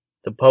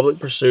The Public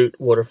Pursuit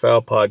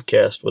Waterfowl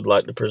Podcast would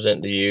like to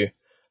present to you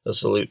a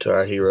salute to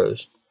our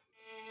heroes.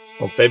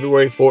 On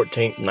February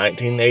 14,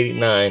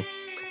 1989,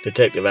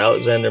 Detective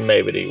Alexander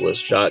Mavety was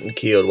shot and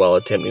killed while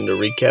attempting to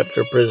recapture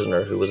a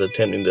prisoner who was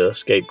attempting to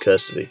escape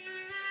custody.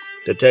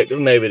 Detective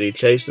Mavety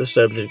chased the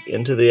subject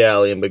into the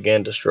alley and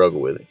began to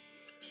struggle with him.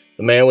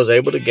 The man was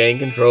able to gain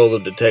control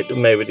of Detective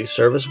Mavety's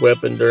service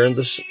weapon during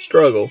the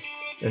struggle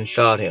and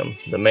shot him.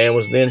 The man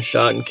was then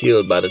shot and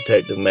killed by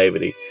Detective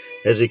Mavety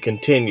as he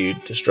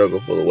continued to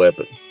struggle for the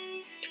weapon.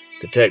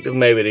 Detective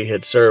Mavety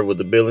had served with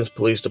the Billings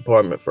Police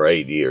Department for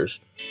 8 years.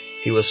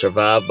 He was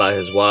survived by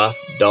his wife,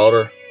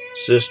 daughter,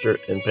 sister,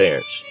 and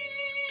parents.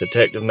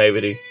 Detective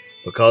Mavety,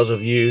 because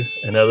of you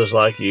and others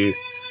like you,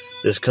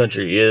 this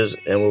country is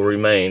and will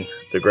remain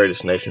the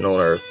greatest nation on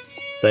earth.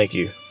 Thank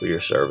you for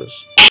your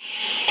service.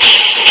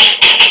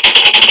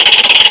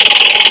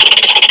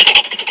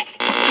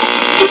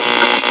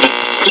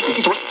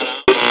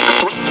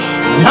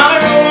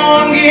 Not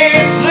everyone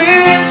gets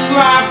this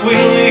life we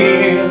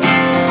live.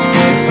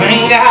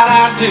 Thank God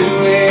I do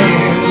it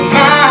with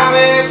my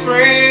best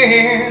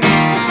friend.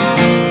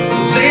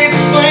 'Cause it's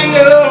a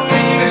single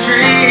in the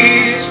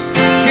trees,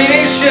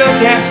 finish up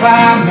that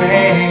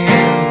fireman.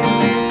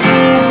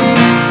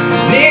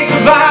 It's a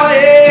valley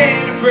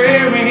and a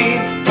prairie,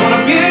 what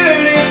a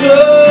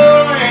beautiful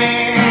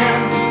land.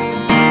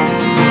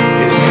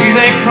 It's me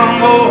they come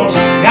boys,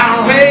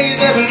 gotta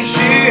raise up and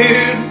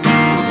shoot.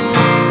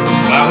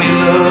 Why we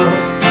love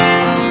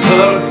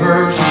the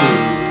pursuit.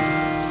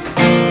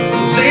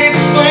 'Cause it's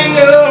a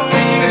single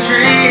in the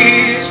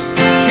trees,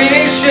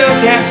 finish up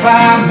that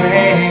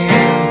fireman.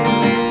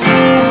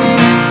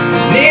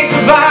 It's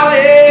a valley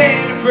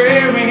and a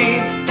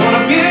prairie, what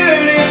a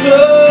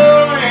beautiful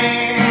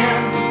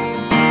land.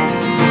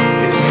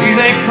 It's me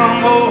they come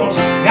boys,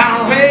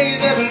 gotta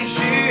raise up and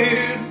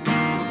shoot.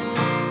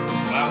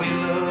 Why we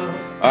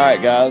love. All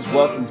right, guys,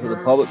 welcome to the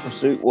Public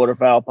Pursuit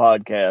Waterfowl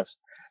Podcast.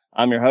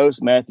 I'm your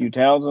host, Matthew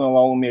Townsend.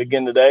 Along with me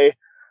again today,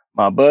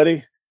 my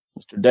buddy,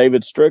 Mr.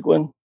 David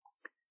Strickland,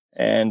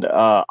 and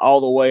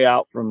all the way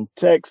out from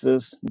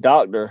Texas,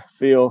 Dr.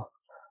 Phil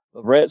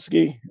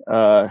Lovretsky.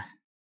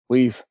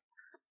 We've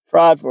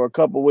tried for a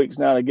couple weeks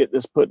now to get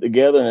this put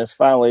together, and it's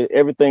finally,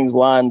 everything's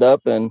lined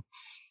up, and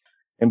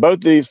both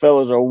of these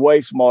fellows are way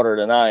smarter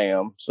than I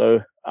am,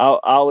 so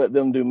I'll let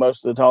them do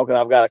most of the talking.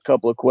 I've got a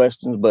couple of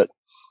questions, but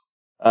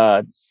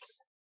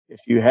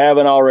if you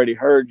haven't already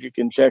heard, you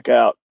can check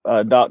out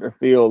Dr.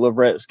 Phil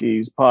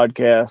Lovretsky's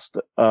podcast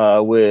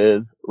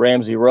with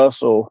Ramsey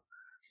Russell.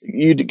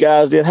 You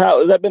guys did.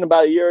 Has that been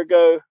about a year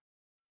ago,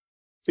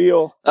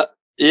 Phil?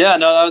 Yeah,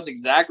 no, that was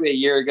exactly a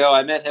year ago.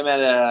 I met him at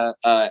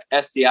a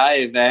SCI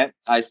event.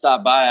 I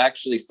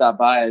actually stopped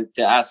by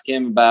to ask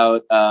him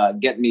about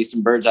getting me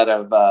some birds out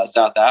of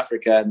South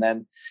Africa, and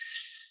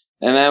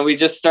then we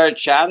just started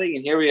chatting,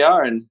 and here we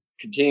are, and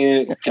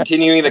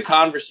continuing the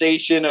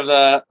conversation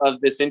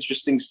of this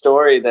interesting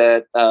story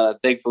that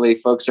thankfully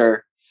folks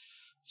are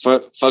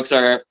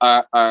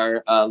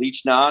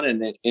leeching on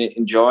and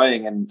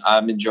enjoying, and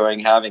I'm enjoying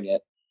having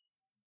it.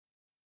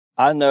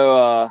 I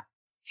know,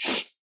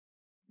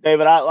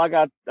 David, like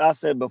I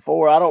said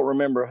before, I don't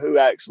remember who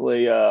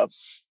actually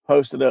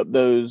posted up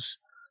those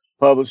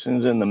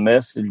publishings in the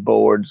message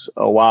boards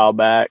a while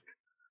back,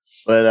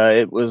 but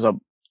it was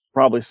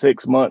probably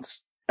 6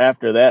 months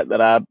after that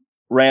I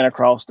ran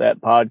across that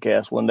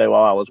podcast one day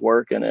while I was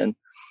working, and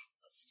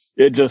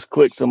it just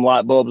clicked some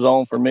light bulbs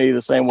on for me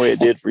the same way it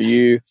did for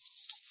you.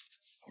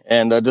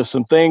 And just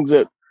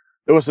there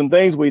were some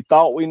things we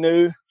thought we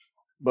knew,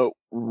 but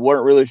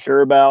weren't really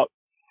sure about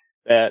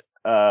that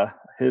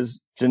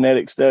his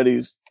genetic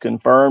studies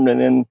confirmed.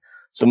 And then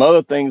some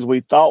other things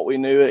we thought we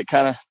knew, it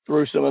kind of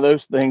threw some of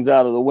those things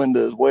out of the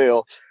window as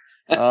well.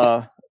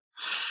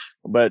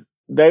 But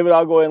David,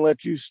 I'll go ahead and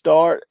let you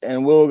start,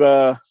 and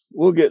we'll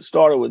get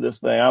started with this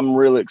thing. I'm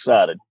really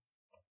excited.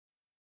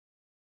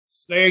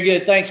 Very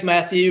good. Thanks,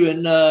 Matthew.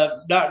 And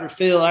Dr.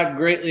 Phil, I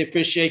greatly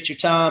appreciate your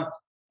time.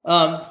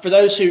 For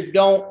those who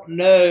don't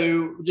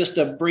know, just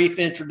a brief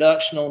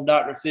introduction on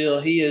Dr.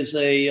 Phil. He is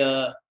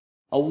a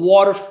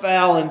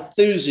waterfowl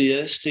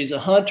enthusiast. He's a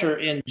hunter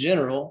in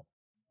general,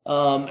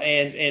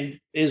 and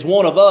is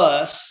one of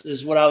us,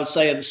 is what I would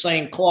say, of the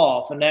same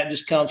cloth. And that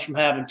just comes from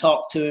having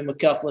talked to him a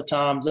couple of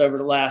times over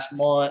the last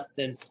month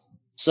and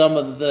some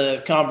of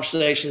the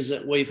conversations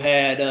that we've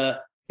had.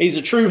 He's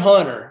a true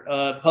hunter,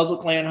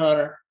 public land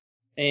hunter,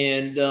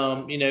 and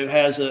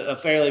has a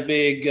fairly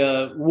big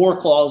war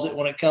closet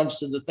when it comes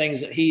to the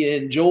things that he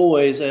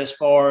enjoys as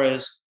far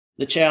as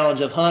the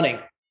challenge of hunting.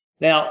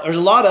 Now, there's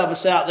a lot of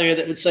us out there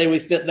that would say we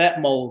fit that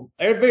mold.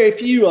 There are very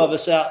few of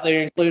us out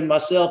there, including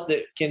myself,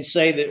 that can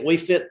say that we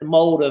fit the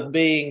mold of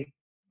being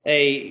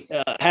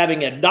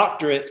having a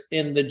doctorate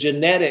in the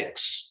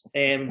genetics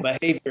and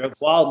behavior of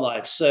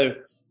wildlife. So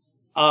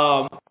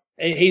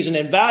he's an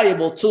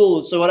invaluable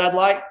tool. So what I'd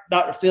like,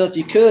 Dr. Phil, if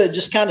you could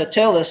just kind of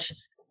tell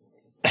us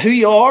who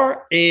you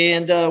are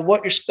and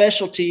what your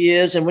specialty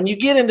is. And when you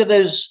get into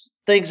those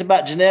things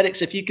about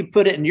genetics, if you could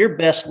put it in your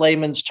best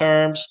layman's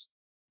terms,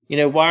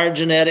 why are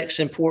genetics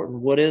important?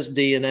 What is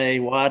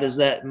DNA? Why does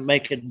that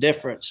make a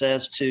difference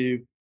as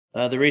to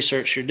the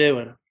research you're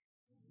doing?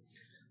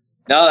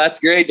 No, that's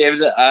great,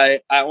 David. I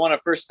want to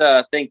first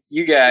thank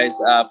you guys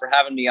for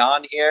having me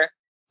on here.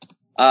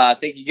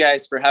 Thank you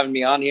guys for having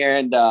me on here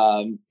and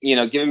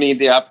giving me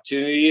the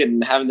opportunity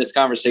and having this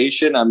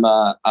conversation.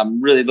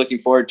 I'm really looking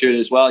forward to it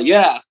as well.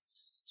 Yeah.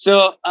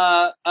 So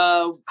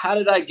how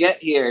did I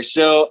get here?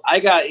 So I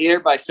got here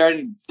by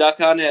starting duck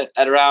hunting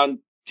at around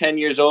 10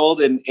 years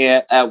old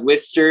at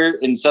Worcester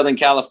in Southern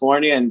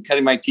California and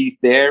cutting my teeth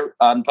there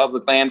on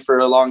public land for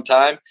a long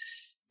time.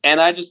 And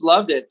I just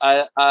loved it.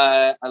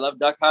 I love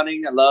duck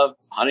hunting. I love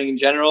hunting in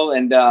general.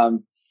 And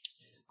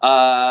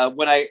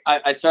when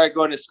I started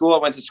going to school, I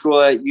went to school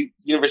at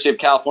University of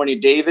California,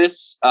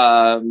 Davis.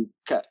 I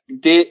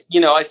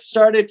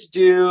started to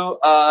do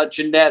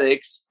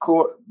genetics,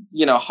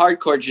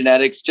 hardcore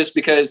genetics, just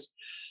because,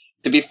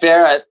 to be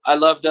fair, I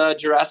loved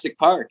Jurassic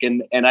Park,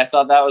 and I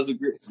thought that was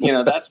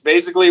that's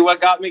basically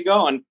what got me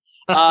going.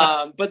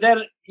 But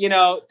then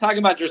talking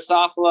about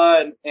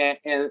Drosophila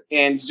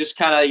and just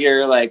kind of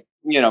your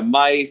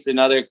mice and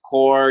other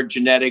core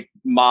genetic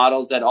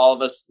models that all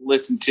of us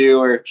listen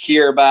to or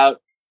hear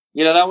about,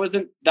 that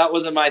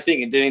wasn't my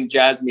thing. It didn't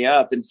jazz me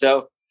up. And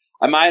so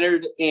I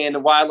minored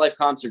in wildlife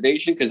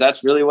conservation because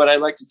that's really what I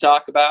like to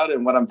talk about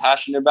and what I'm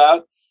passionate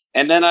about.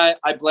 And then I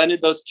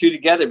blended those two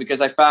together because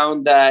I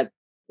found that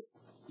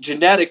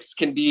genetics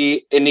can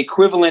be an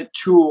equivalent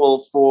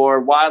tool for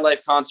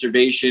wildlife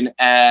conservation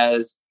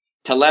as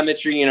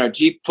telemetry,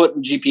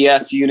 putting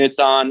GPS units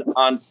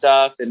on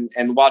stuff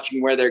and watching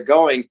where they're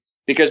going.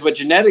 Because what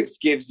genetics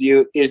gives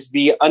you is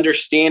the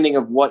understanding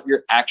of what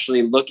you're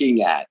actually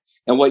looking at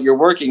and what you're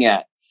working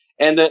at.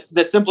 And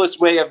the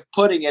simplest way of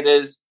putting it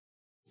is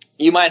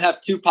you might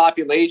have two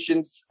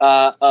populations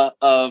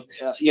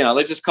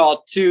let's just call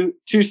it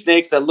two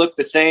snakes that look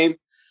the same.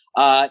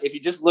 If you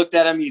just looked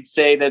at them, you'd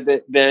say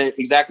that they're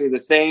exactly the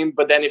same.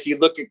 But then if you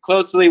look at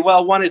closely,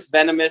 well, one is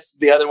venomous,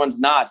 the other one's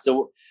not.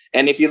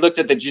 And if you looked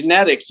at the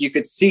genetics, you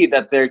could see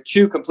that they're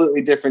two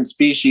completely different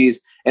species,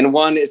 and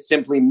one is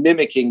simply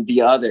mimicking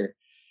the other.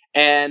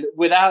 And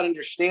without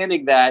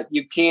understanding that,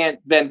 you can't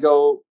then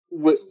go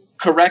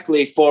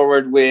correctly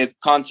forward with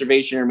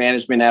conservation or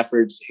management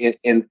efforts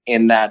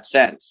in that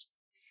sense.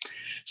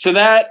 So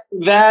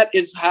that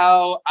is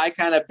how I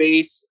kind of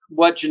base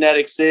what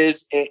genetics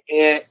is,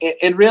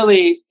 and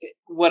really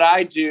what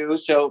I do.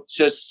 So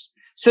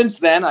since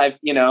then, I've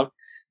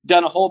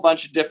done a whole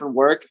bunch of different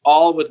work,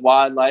 all with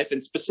wildlife,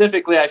 and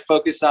specifically I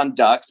focus on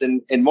ducks,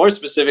 and more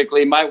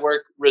specifically, my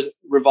work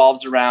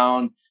revolves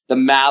around the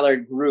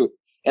mallard group.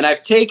 And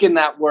I've taken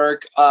that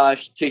work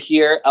to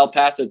here, El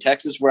Paso,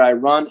 Texas, where I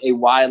run a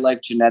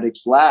wildlife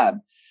genetics lab.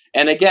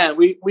 And again,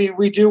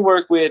 we do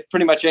work with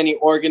pretty much any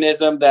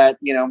organism that,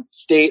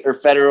 state or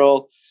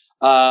federal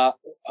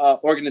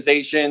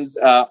organizations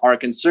are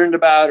concerned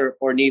about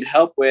or need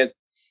help with.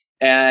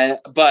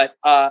 But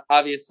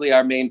obviously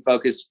our main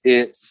focus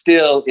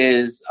still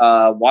is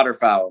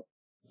waterfowl.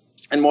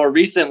 And more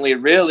recently,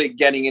 really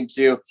getting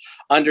into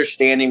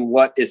understanding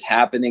what is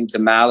happening to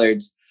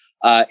mallards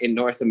in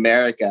North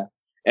America.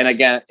 And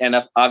again,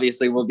 and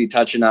obviously we'll be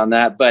touching on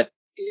that. But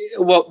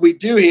what we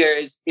do here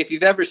is, if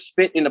you've ever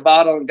spit in a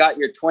bottle and got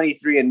your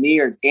 23andMe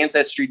or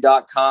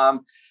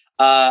Ancestry.com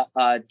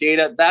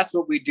data, that's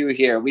what we do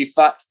here. We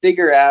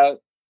figure out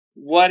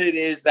what it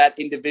is that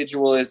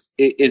individual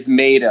is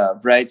made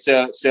of, right?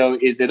 So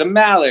is it a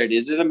mallard?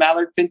 Is it a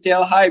mallard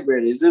pintail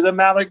hybrid? Is it a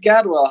mallard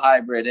gadwall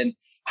hybrid? And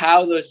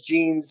how those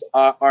genes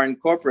are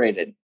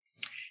incorporated.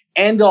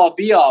 End all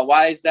be all.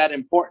 Why is that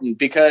important?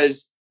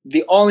 Because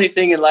the only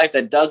thing in life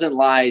that doesn't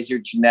lie is your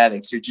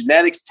genetics. Your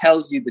genetics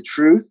tells you the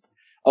truth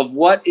of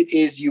what it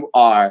is you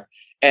are.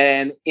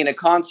 And in a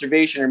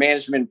conservation or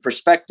management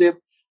perspective,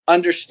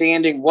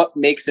 understanding what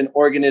makes an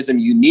organism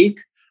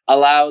unique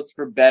allows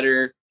for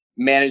better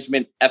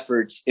management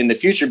efforts in the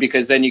future,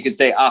 because then you can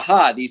say,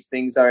 aha, these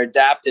things are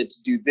adapted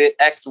to do the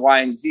X, Y,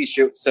 and Z.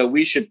 So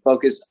we should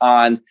focus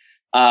on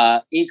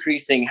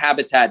increasing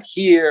habitat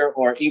here,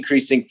 or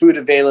increasing food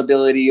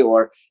availability,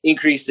 or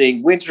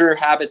increasing winter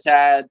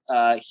habitat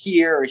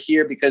here or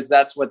here, because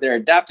that's what they're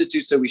adapted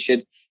to. So we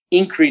should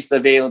increase the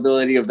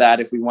availability of that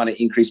if we want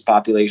to increase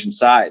population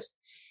size.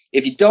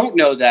 If you don't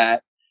know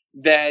that,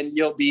 then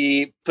you'll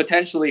be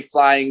potentially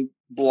flying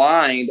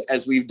blind,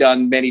 as we've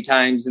done many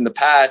times in the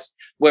past,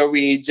 where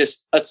we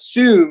just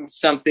assume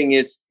something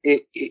is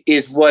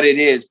what it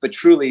is, but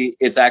truly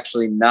it's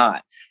actually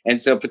not. And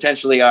so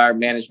potentially our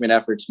management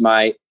efforts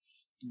might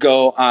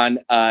go on,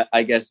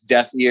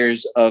 deaf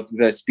ears of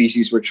the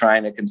species we're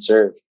trying to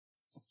conserve.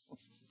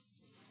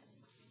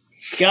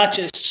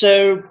 Gotcha.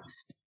 So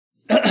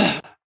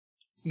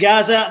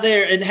guys out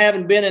there, and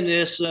having been in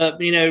this,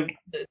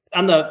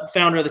 I'm the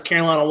founder of the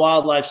Carolina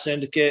Wildlife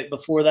Syndicate.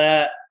 Before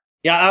that,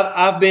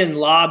 I've been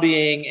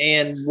lobbying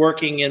and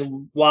working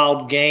in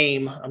wild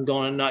game. I'm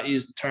going to not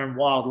use the term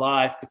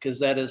wildlife, because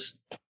that has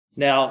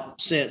now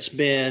since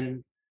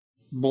been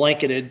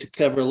blanketed to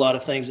cover a lot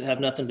of things that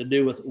have nothing to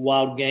do with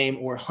wild game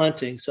or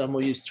hunting. So I'm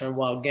going to use the term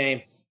wild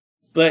game.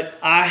 but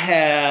I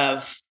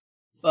have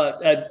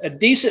a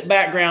decent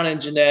background in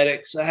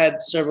genetics. I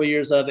had several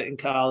years of it in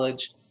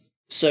college.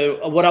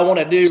 So what I want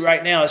to do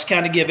right now is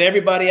kind of give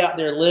everybody out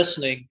there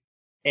listening,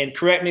 and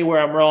correct me where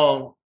I'm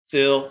wrong,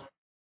 Phil,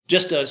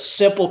 just a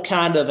simple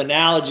kind of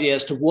analogy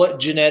as to what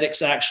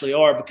genetics actually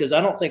are, because I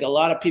don't think a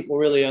lot of people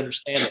really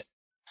understand it.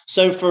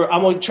 So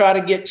I'm going to try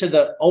to get to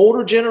the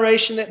older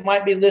generation that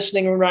might be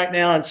listening right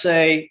now and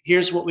say,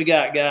 here's what we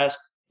got, guys.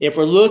 If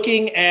we're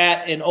looking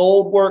at an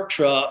old work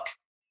truck,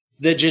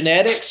 the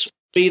genetics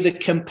be the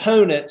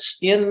components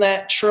in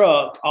that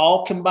truck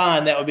all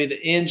combined. That would be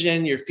the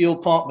engine, your fuel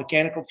pump,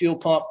 mechanical fuel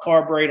pump,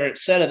 carburetor, et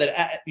cetera,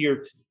 that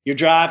your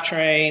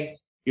drivetrain,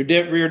 your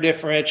rear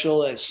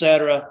differential, et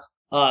cetera,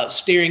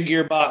 steering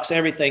gearbox,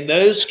 everything.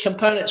 Those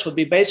components would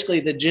be basically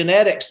the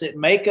genetics that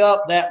make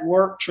up that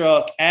work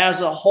truck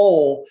as a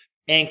whole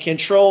and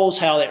controls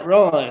how it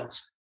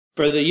runs.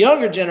 For the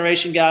younger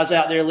generation guys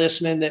out there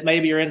listening that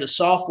maybe are into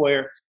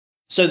software,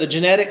 so the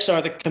genetics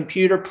are the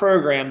computer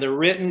program, the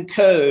written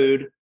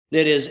code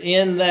that is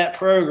in that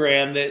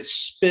program that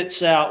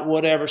spits out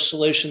whatever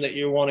solution that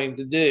you're wanting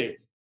to do.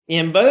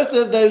 In both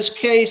of those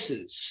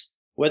cases,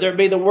 whether it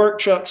be the work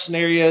truck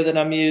scenario that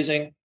I'm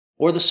using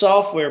or the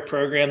software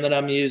program that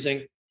I'm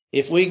using,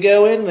 if we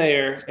go in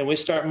there and we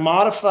start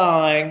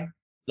modifying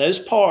those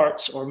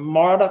parts or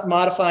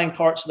modifying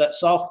parts of that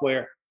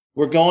software,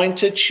 we're going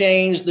to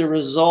change the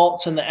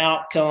results and the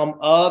outcome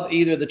of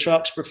either the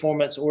truck's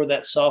performance or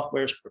that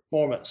software's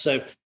performance.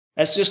 So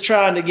that's just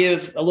trying to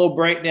give a little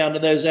breakdown to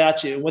those out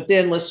to you.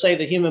 Within, let's say,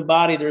 the human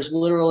body, there's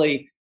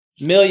literally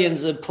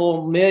millions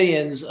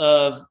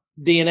of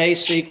DNA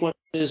sequences,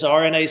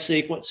 RNA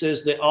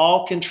sequences that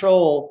all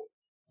control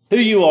who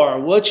you are,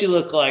 what you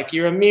look like,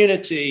 your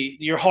immunity,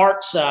 your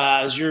heart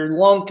size, your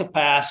lung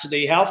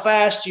capacity, how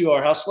fast you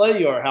are, how slow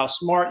you are, how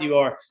smart you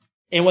are.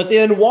 And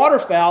within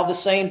waterfowl, the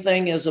same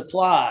thing is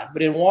applied.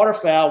 But in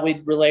waterfowl,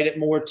 we relate it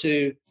more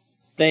to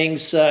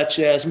things such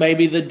as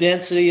maybe the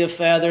density of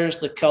feathers,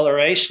 the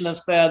coloration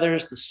of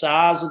feathers, the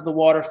size of the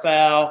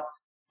waterfowl,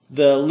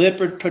 the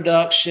lipid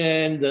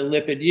production, the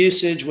lipid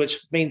usage, which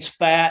means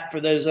fat for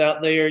those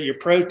out there, your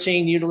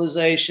protein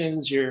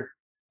utilizations, your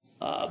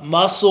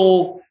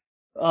muscle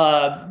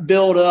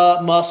build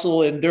up,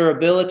 muscle and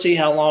durability,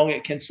 how long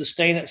it can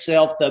sustain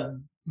itself,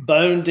 the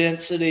bone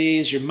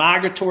densities, your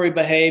migratory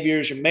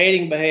behaviors, your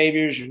mating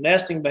behaviors, your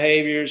nesting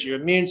behaviors,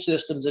 your immune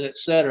systems, and et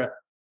cetera.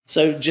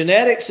 So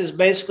genetics is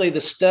basically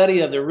the study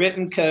of the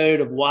written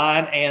code of why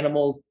an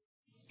animal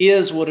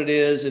is what it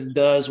is and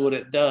does what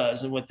it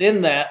does. And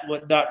within that,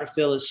 what Dr.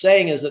 Phil is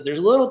saying is that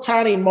there's little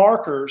tiny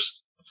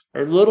markers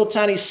or little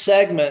tiny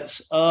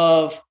segments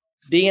of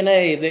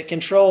DNA that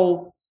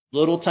control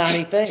little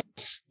tiny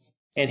things.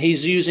 And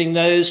he's using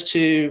those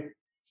to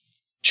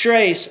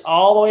trace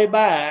all the way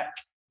back,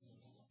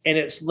 and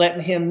it's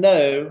letting him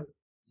know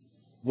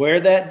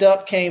where that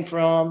duck came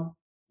from,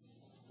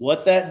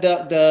 what that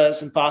duck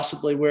does, and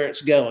possibly where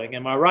it's going.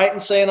 Am I right in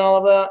saying all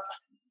of that?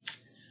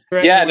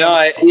 Correct? Yeah,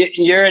 no,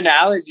 your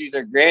analogies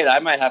are great. I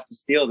might have to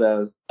steal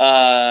those.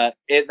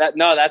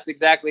 That's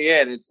exactly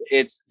it.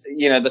 It's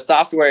the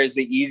software is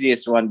the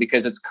easiest one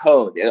because it's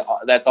code.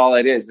 That's all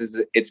it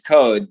is it's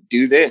code.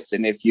 Do this,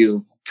 and if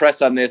you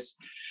press on this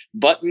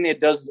button, it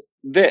does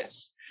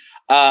this.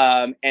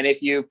 And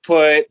if you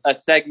put a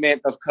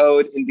segment of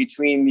code in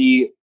between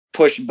the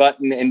push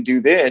button and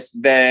do this,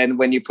 then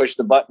when you push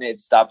the button, it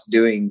stops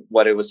doing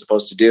what it was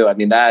supposed to do. I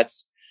mean,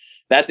 that's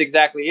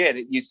exactly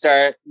it. You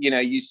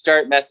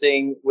start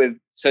messing with,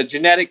 so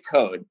genetic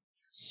code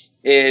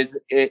is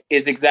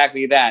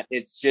exactly that.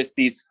 It's just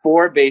these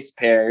 4 base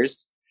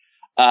pairs.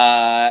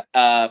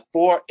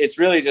 It's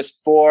really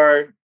just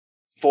four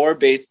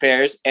base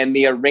pairs, and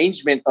the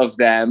arrangement of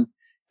them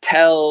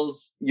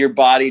tells your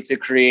body to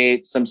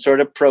create some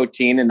sort of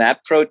protein, and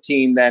that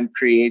protein then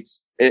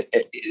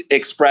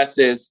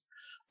expresses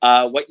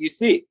what you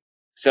see.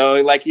 So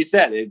like you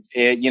said,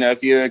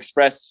 if you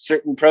express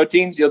certain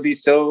proteins, you'll be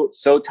so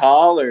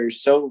tall, or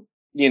so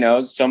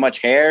much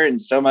hair, and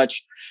so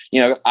much,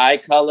 eye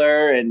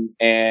color, and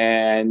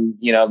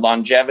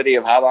longevity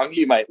of how long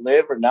you might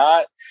live or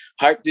not,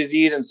 heart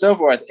disease and so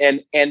forth.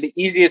 And the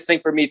easiest thing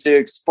for me to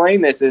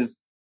explain this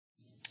is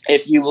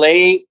if you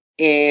lay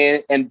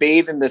in and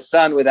bathe in the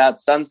sun without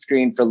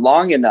sunscreen for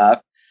long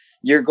enough,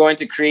 you're going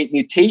to create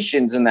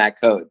mutations in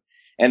that code.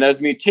 And those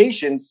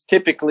mutations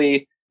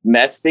typically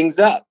mess things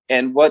up.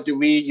 And what do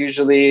we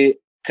usually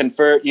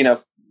confer?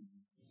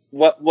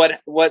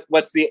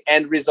 What's the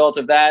end result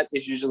of that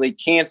is usually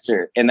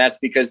cancer. And that's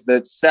because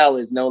the cell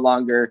is no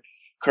longer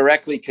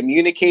correctly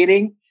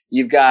communicating.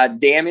 You've got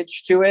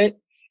damage to it,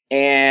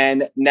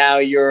 and now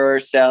your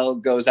cell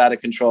goes out of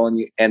control,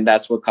 and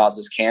that's what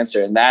causes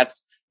cancer. And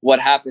that's what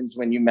happens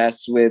when you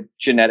mess with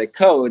genetic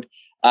code.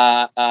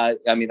 I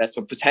mean, that's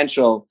a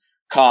potential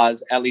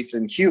cause, at least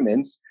in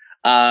humans.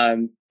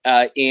 In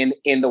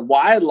the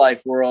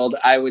wildlife world,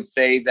 I would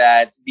say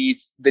that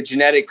the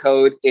genetic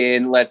code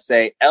in, let's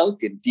say,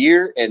 elk and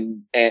deer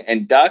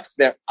and ducks,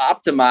 they're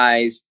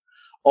optimized,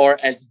 or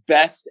as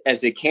best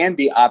as it can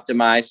be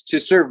optimized,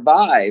 to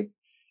survive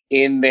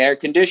in their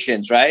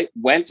conditions, right?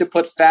 When to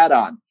put fat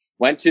on,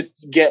 when to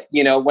get,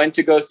 when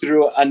to go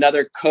through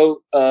another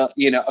coat,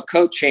 a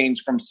coat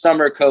change from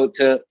summer coat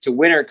to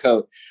winter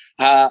coat,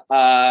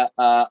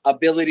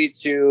 ability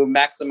to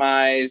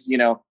maximize,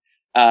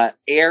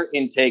 air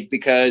intake,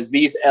 because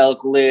these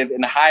elk live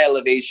in high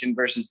elevation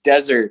versus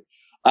desert.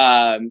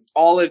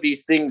 All of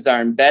these things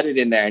are embedded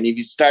in there. And if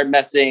you start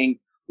messing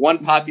one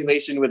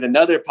population with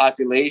another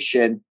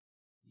population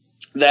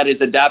that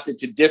is adapted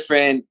to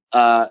different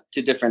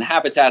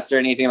habitats or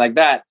anything like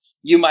that,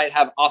 you might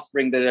have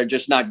offspring that are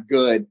just not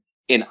good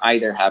in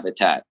either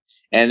habitat.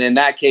 And in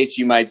that case,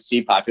 you might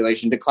see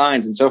population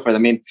declines and so forth. I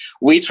mean,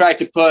 we tried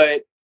to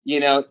put,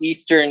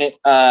 Eastern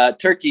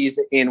turkeys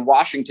in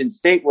Washington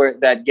state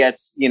that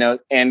gets,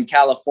 and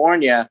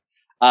California,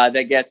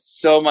 that gets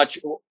so much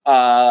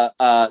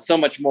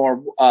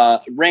more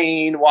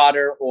rain,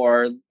 water,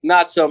 or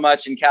not so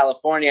much in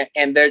California.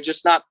 And they're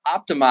just not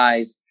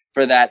optimized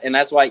for that. And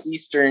that's why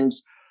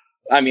Easterns,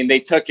 they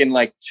took in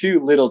like 2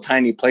 little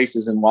tiny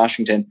places in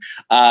Washington,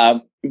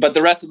 but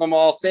the rest of them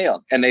all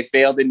failed, and they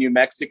failed in New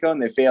Mexico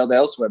and they failed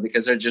elsewhere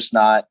because they're just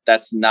not,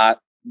 that's not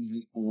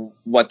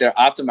what they're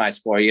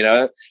optimized for.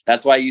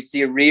 That's why you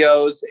see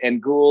Rios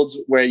and Goulds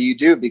where you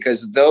do,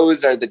 because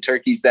those are the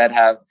turkeys that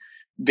have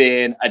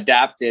been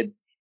adapted,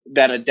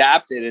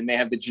 and they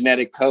have the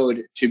genetic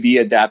code to be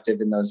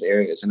adaptive in those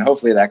areas. And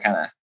hopefully that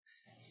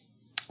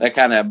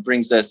kind of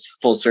brings us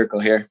full circle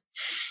here.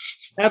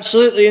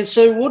 Absolutely. And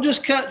so we'll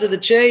just cut to the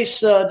chase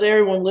to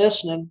everyone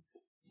listening.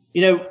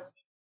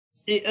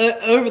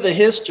 Over the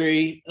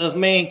history of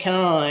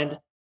mankind,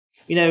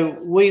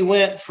 we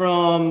went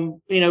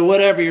from,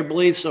 whatever your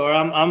beliefs are.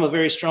 I'm a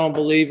very strong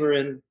believer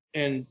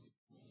in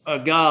a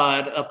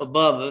God up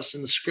above us,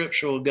 in the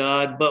scriptural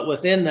God. But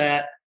within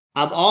that,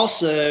 I'm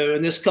also,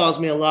 and this caused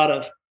me a lot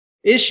of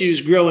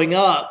issues growing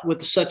up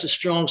with such a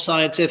strong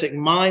scientific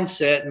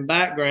mindset and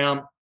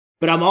background,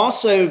 but I'm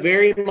also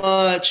very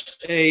much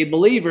a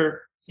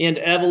believer in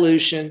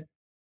evolution,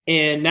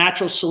 in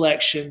natural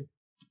selection,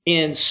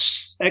 in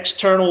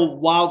external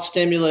wild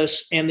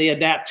stimulus, and the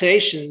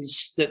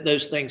adaptations that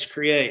those things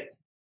create.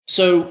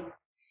 So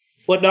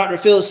what Dr.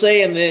 Phil is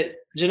saying, that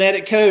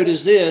genetic code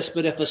is this,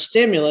 but if a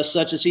stimulus,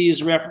 such as he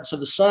used reference of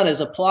the sun,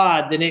 is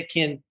applied, then it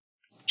can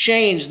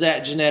change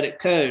that genetic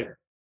code.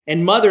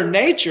 And Mother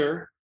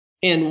Nature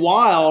in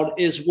wild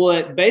is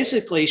what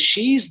basically,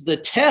 she's the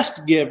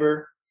test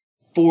giver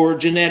for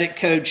genetic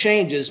code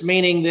changes,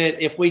 meaning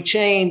that if we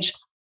change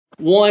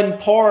one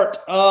part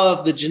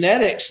of the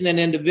genetics in an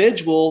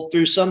individual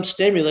through some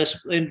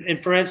stimulus, and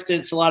for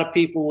instance, a lot of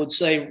people would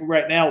say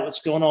right now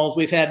what's going on is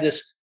we've had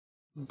this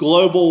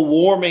global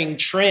warming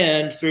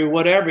trend through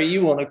whatever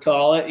you want to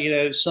call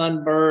it,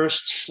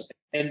 sunbursts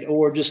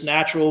or just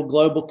natural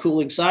global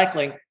cooling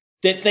cycling,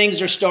 that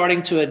things are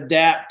starting to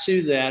adapt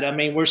to that.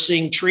 We're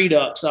seeing tree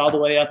ducks all the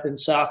way up in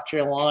South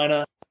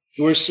Carolina.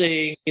 We're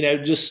seeing,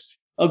 just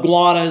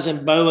iguanas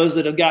and boas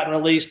that have gotten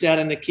released down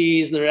in the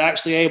Keys that are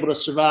actually able to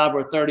survive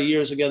where 30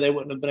 years ago they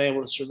wouldn't have been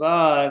able to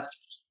survive.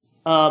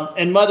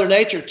 And Mother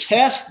Nature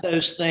tests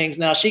those things.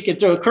 Now, she can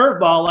throw a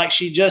curveball like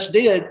she just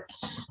did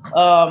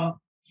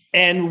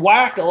and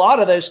whack a lot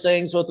of those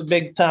things with a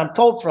big time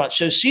cold front.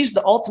 So she's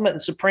the ultimate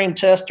and supreme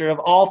tester of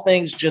all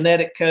things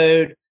genetic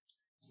code.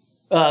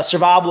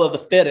 Survival of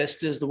the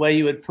fittest is the way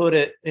you would put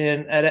it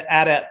in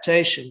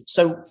adaptation.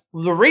 So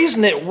the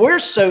reason that we're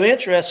so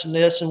interested in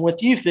this, and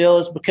with you, Phil,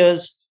 is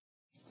because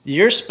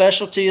your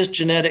specialty is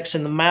genetics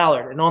in the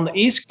mallard. And on the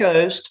East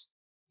Coast,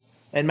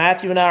 and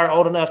Matthew and I are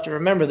old enough to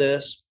remember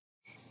this,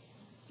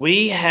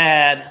 we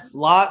had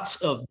lots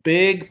of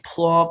big,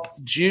 plump,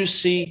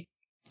 juicy,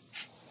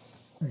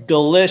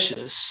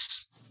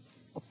 delicious,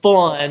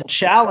 fun,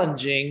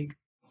 challenging,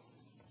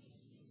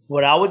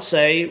 what I would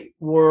say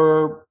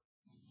were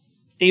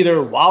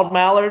either wild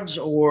mallards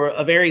or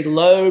a very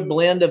low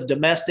blend of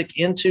domestic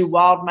into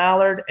wild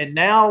mallard. And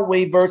now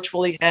we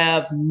virtually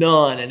have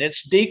none. And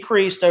it's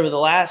decreased over the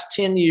last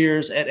 10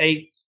 years at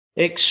a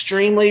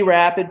extremely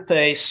rapid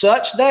pace,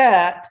 such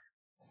that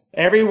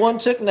everyone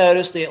took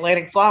notice. The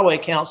Atlantic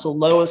Flyway Council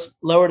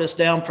lowered us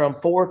down from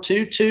 4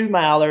 to 2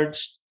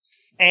 mallards.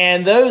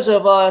 And those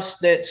of us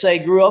that say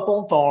grew up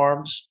on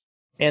farms,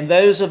 and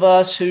those of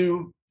us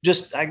who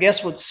just, I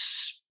guess,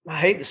 I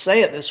hate to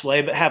say it this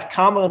way, but have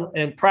common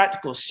and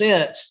practical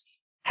sense,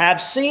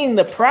 have seen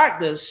the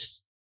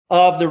practice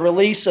of the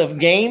release of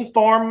game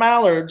farm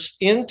mallards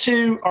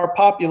into our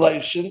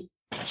population,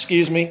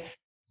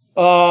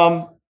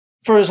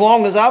 for as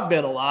long as I've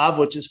been alive,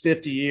 which is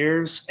 50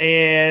 years.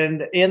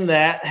 And in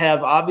that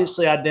have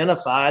obviously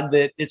identified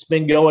that it's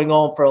been going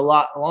on for a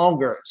lot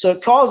longer. So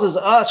it causes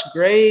us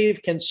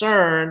grave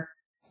concern.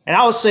 And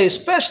I would say,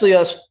 especially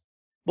us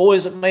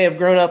boys that may have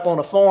grown up on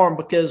a farm,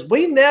 because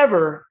we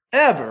never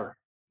ever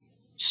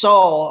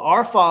saw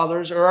our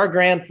fathers or our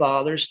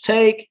grandfathers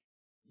take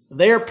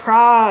their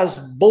prize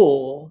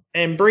bull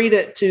and breed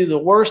it to the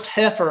worst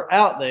heifer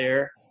out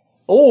there,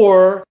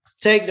 or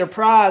take their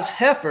prize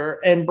heifer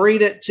and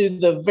breed it to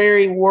the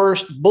very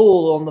worst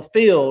bull on the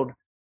field.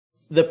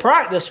 the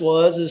practice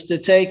is to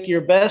take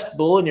your best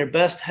bull and your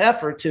best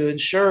heifer to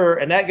ensure,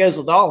 and that goes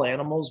with all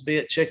animals, be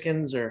it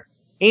chickens or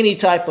any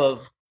type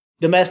of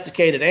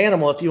domesticated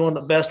animal, if you want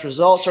the best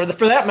results, or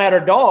for that matter,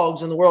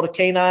 dogs in the world of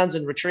canines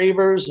and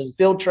retrievers and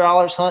field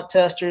trialers, hunt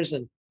testers,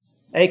 and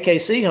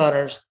AKC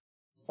hunters.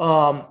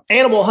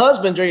 Animal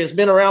husbandry has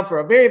been around for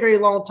a very, very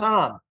long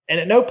time. And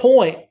at no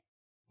point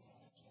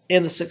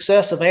in the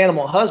success of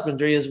animal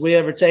husbandry has we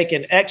ever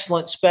taken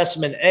excellent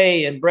specimen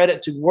A and bred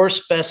it to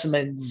worst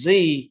specimen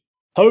Z,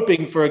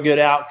 hoping for a good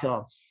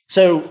outcome.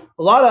 So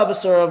a lot of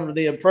us are under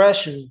the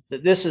impression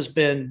that this has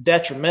been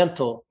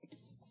detrimental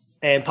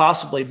and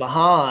possibly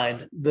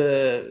behind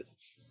the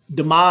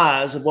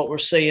demise of what we're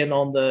seeing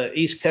on the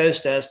East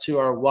Coast as to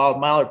our wild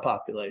mallard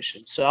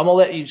population. So I'm going to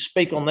let you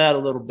speak on that a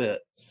little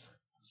bit.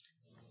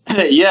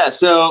 Yeah.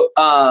 So,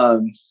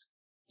 so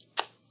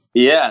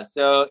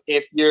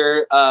if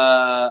your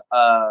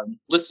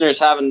listeners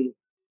haven't,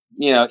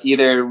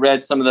 either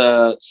read some of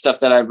the stuff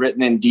that I've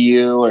written in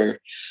DU or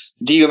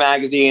DU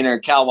Magazine or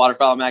Cal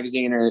Waterfowl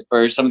Magazine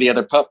or some of the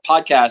other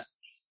podcasts,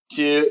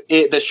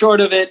 the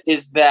short of it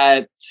is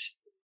that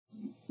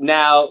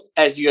now,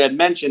 as you had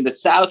mentioned, the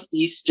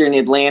Southeastern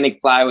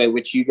Atlantic Flyway,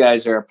 which you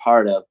guys are a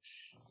part of,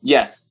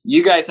 yes,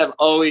 you guys have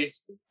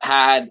always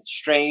had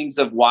strains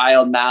of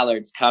wild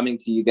mallards coming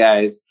to you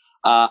guys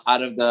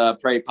out of the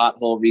Prairie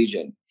Pothole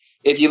region.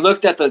 If you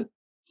looked at the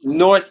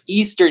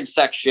northeastern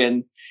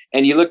section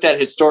and you looked at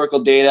historical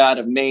data out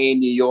of Maine,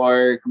 New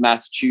York,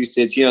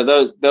 Massachusetts,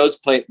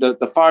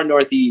 the far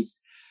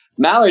northeast,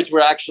 mallards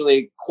were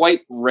actually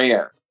quite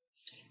rare.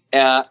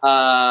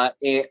 Up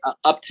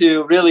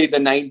to really the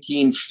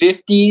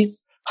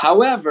 1950s.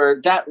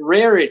 However, that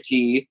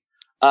rarity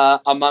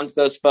amongst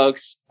those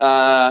folks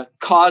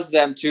caused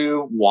them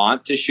to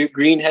want to shoot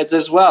greenheads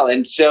as well.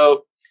 And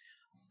so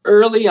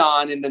early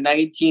on in the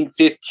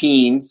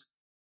 1915s,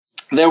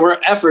 there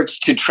were efforts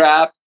to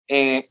trap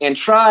and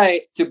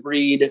try to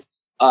breed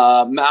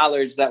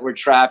mallards that were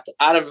trapped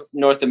out of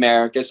North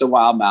America, so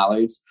wild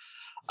mallards,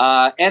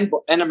 and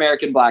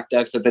American black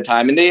ducks at the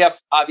time, and they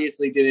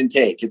obviously didn't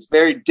take. It's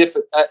very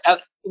difficult.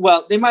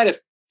 Well, they might have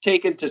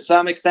taken to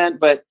some extent,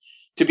 but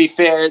to be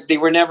fair, they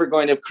were never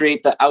going to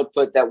create the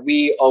output that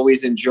we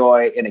always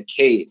enjoy in a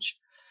cage.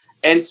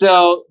 And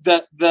so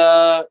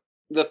the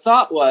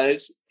thought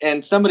was,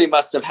 and somebody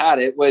must have had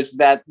it, was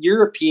that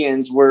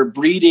Europeans were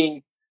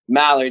breeding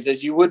mallards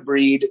as you would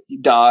breed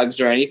dogs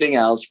or anything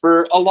else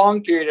for a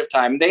long period of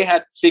time. They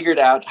had figured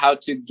out how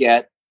to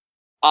get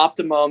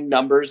optimum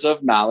numbers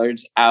of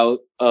mallards out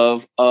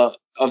of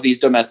these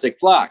domestic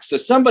flocks. So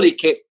somebody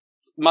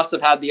must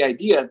have had the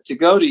idea to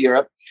go to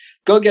Europe,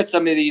 go get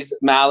some of these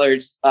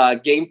mallards,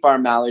 game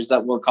farm mallards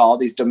that we'll call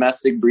these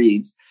domestic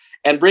breeds,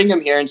 and bring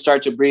them here and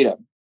start to breed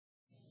them.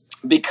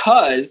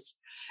 Because,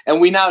 and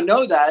we now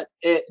know that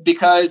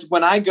because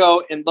when I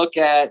go and look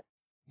at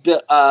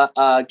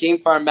the game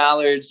farm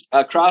mallards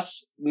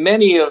across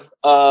many of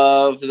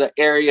the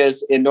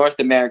areas in North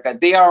America,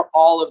 they are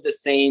all of the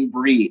same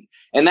breed.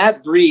 And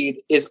that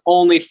breed is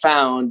only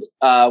found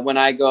when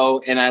I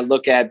go and I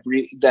look at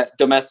the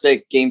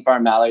domestic game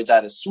farm mallards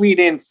out of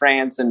Sweden,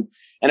 France, and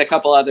a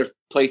couple other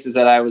places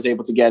that I was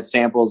able to get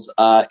samples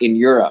in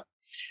Europe.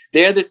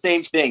 They're the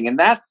same thing. And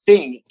that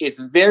thing is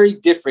very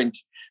different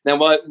than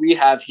what we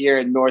have here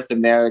in North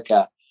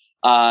America,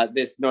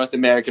 this North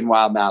American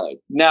wild mallard.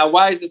 Now,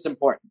 why is this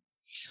important?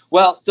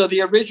 Well, so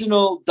the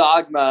original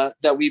dogma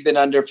that we've been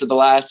under for the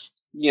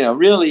last,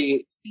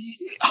 really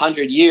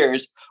 100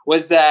 years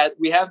was that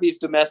we have these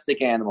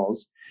domestic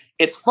animals.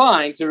 It's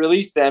fine to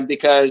release them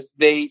because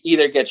they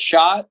either get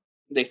shot,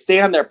 they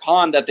stay on their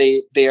pond that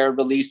they are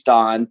released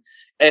on.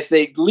 If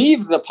they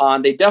leave the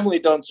pond, they definitely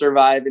don't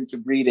survive into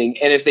breeding.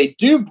 And if they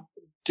do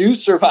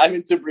survive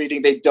into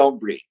breeding, they don't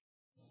breed.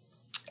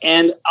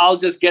 And I'll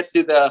just get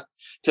to the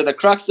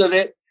crux of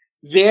it.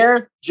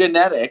 Their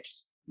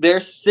genetics, their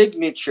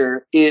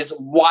signature is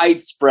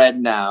widespread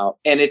now,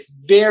 and it's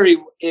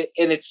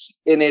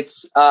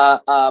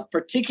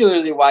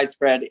particularly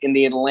widespread in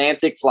the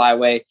Atlantic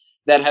Flyway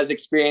that has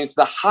experienced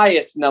the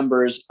highest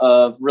numbers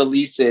of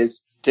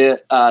releases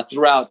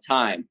throughout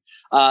time.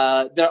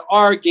 There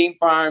are game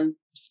farm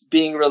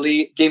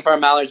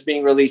mallards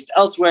being released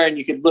elsewhere, and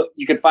you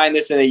can find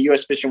this in a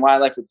U.S. Fish and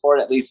Wildlife report,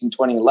 at least in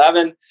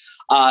 2011.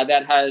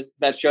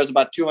 That shows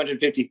about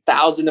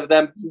 250,000 of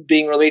them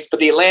being released, but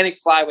the Atlantic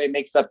Flyway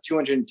makes up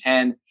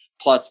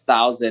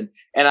 210,000+.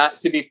 And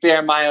to be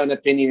fair, my own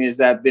opinion is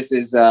that this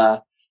is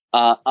a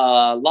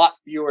lot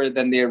fewer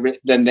than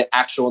the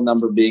actual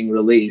number being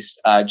released.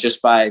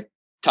 Just by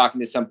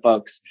talking to some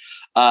folks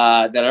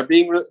that are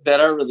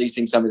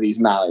releasing some of these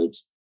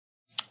mallards.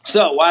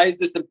 So why is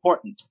this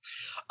important?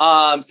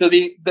 So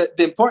the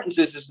importance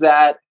is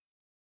that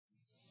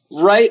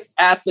right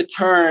at the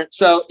turn.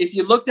 So if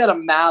you looked at a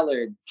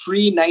mallard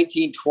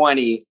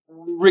pre-1920,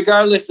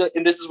 regardless of,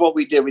 and this is what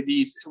we did with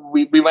these,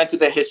 we went to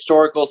the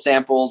historical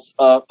samples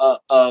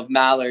of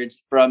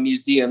mallards from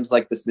museums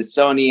like the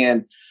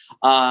Smithsonian,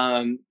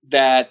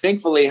 that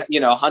thankfully,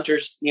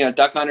 hunters,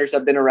 duck hunters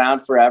have been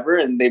around forever,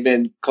 and they've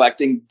been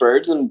collecting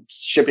birds and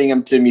shipping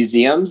them to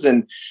museums.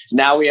 And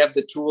now we have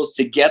the tools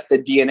to get the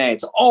DNA.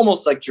 It's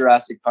almost like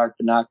Jurassic Park,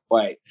 but not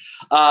quite.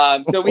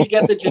 So we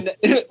get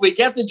we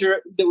get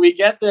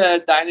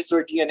the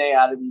dinosaur DNA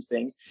out of these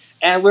things,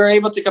 and we're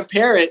able to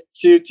compare it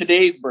to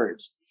today's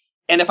birds.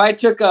 And if I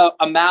took a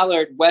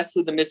mallard west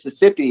of the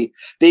Mississippi,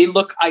 they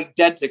look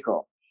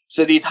identical.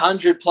 So these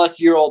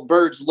 100-plus-year-old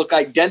birds look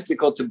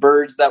identical to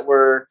birds that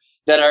are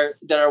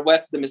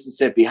west of the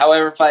Mississippi.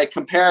 However, if I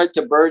compare it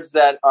to birds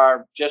that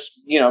are just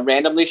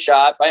randomly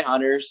shot by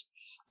hunters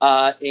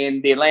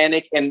in the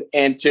Atlantic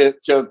and to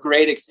a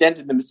great extent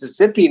in the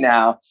Mississippi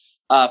now,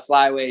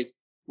 flyways,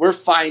 we're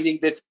finding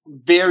this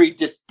very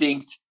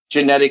distinct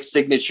genetic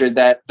signature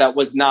that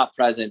was not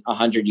present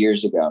 100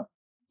 years ago.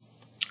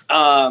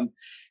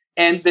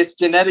 And this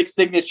genetic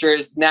signature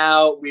is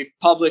now, we've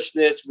published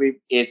this,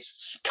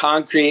 it's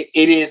concrete.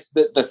 It is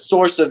the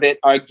source of it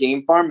are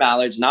game farm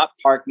mallards, not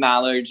park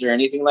mallards or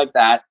anything like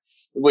that,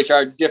 which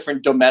are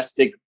different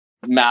domestic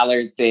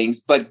mallard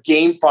things, but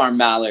game farm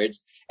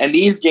mallards. And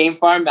these game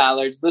farm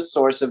mallards, the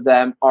source of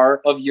them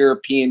are of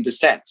European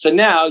descent. So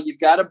now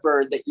you've got a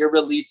bird that you're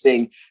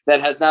releasing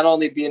that has not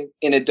only been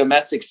in a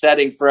domestic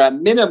setting for a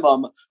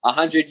minimum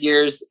 100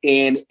 years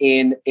in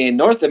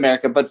North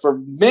America, but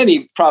for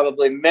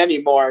probably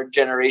many more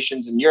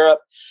generations in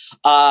Europe,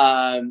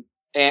 and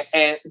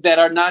that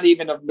are not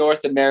even of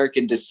North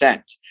American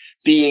descent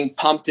being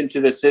pumped into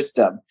the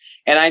system.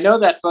 And I know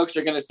that folks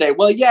are going to say,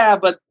 well, yeah,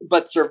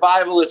 but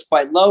survival is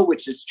quite low,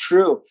 which is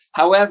true.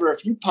 However,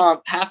 if you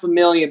pump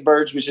 500,000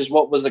 birds, which is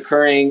what was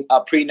occurring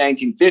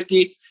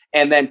pre-1950,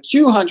 and then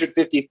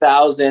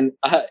 250,000,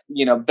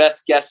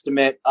 best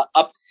guesstimate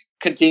up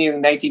continuing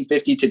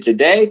 1950 to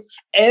today,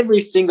 every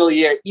single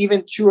year,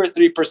 even 2 or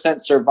 3%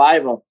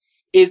 survival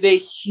is a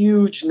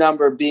huge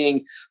number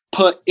being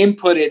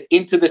inputted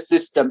into the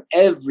system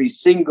every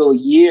single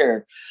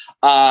year.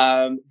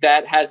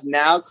 That has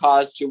now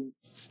caused to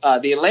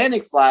the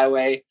Atlantic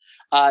flyway.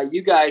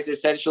 You guys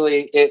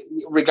essentially,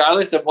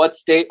 regardless of what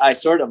state I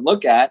sort of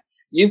look at,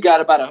 you've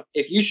got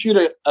if you shoot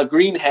a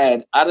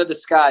greenhead out of the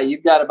sky,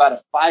 you've got about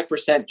a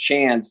 5%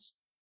 chance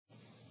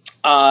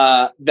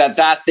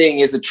that thing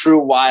is a true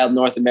wild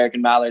North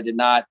American mallard and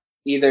not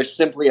either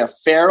simply a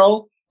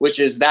feral, which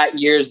is that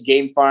year's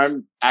game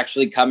farm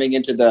actually coming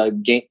into the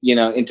game,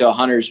 into a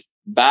hunter's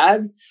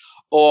bag,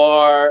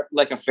 or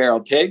like a feral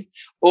pig,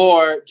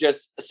 or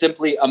just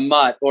simply a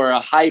mutt or a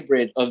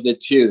hybrid of the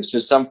two. So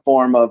some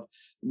form of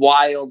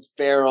wild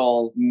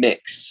feral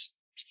mix.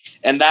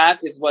 And that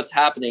is what's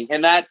happening.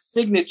 And that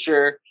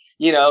signature,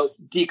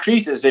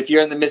 decreases. If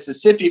you're in the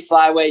Mississippi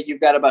flyway,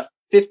 you've got about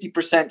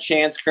 50%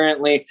 chance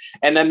currently.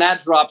 And then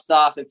that drops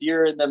off. If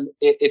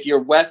you're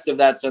west of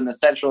that, so in the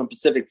Central and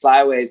Pacific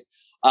flyways,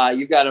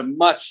 you've got a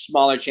much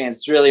smaller chance.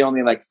 It's really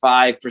only like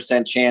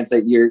 5% chance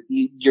that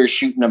you're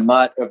shooting a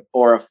mutt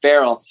or a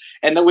feral,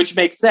 and which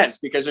makes sense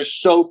because there's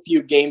so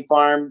few game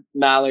farm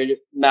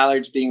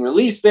mallards being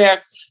released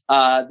there.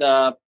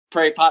 The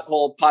prairie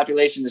pothole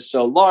population is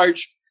so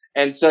large,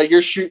 and so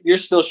you're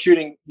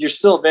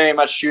still very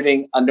much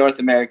shooting a North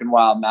American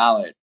wild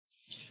mallard.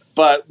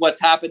 But what's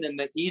happened in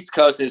the East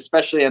Coast,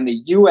 especially on the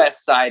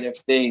U.S. side of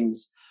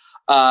things,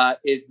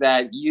 is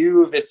that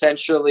you've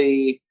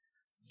essentially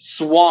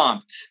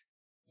swamped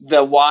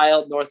the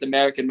wild North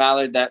American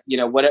mallard that,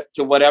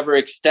 to whatever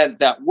extent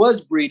that was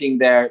breeding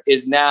there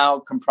is now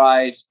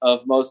comprised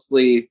of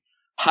mostly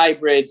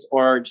hybrids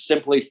or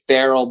simply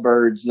feral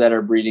birds that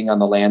are breeding on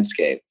the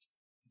landscape.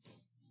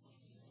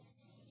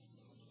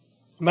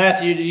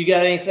 Matthew, do you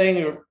got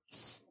anything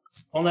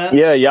on that?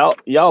 Yeah,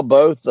 y'all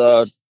both.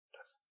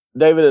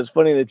 David, it's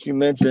funny that you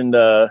mentioned,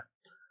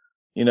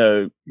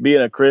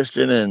 being a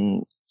Christian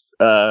and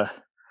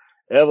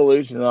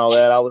evolution and all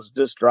that. I was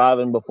just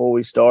driving before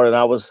we started.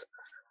 I was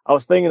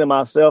thinking to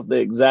myself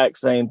the exact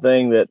same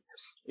thing, that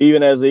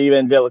even as an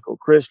evangelical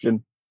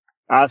Christian,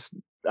 I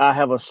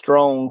have a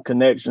strong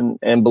connection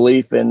and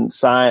belief in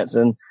science.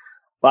 And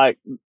like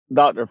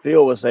Dr.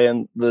 Phil was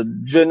saying, the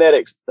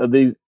genetics of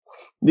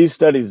these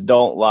studies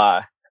don't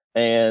lie.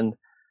 And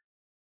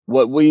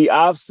what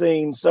I've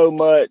seen so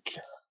much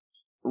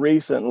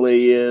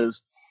recently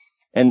is,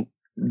 and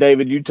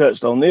David, you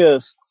touched on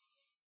this,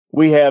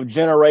 we have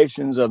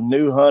generations of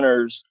new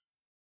hunters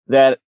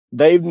that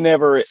they've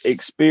never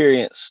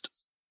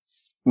experienced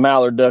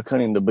mallard duck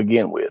hunting to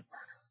begin with.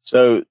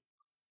 So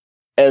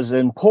as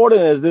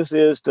important as this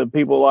is to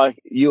people like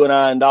you and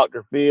I and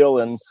Dr. Phil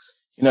and,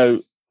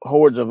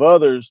 hordes of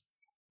others,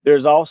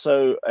 there's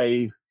also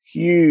a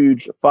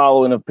huge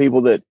following of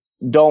people that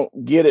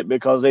don't get it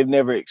because they've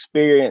never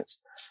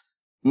experienced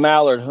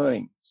mallard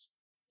hunting.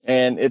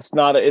 And it's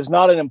not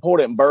an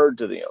important bird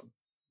to them.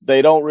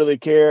 They don't really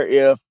care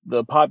if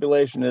the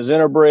population is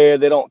interbred.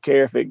 They don't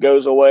care if it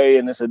goes away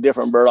and it's a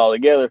different bird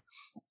altogether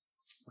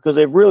because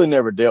they've really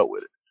never dealt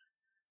with it.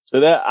 So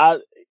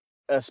that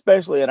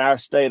especially in our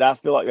state, I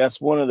feel like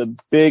that's one of the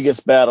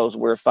biggest battles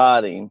we're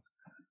fighting.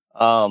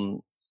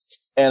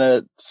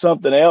 And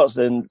something else,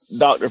 and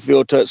Dr.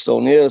 Phil touched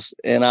on this,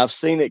 and I've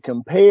seen it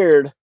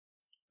compared.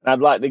 I'd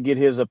like to get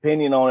his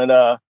opinion on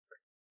it.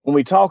 When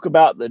we talk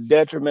about the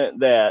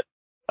detriment that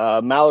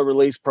mallard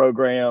release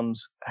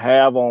programs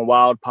have on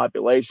wild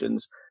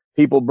populations,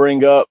 people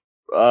bring up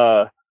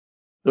the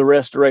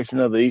restoration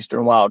of the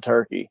eastern wild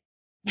turkey.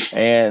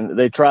 And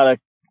they try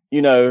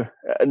to,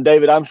 and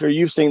David, I'm sure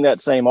you've seen that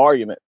same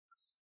argument.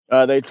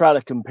 They try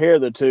to compare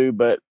the two,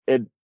 but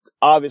it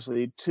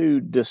obviously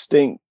two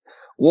distinct.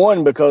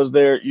 One, because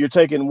you're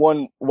taking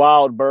one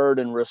wild bird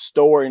and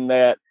restoring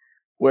that,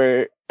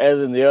 where,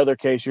 as in the other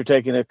case, you're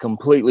taking a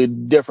completely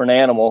different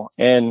animal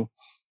and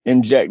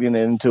injecting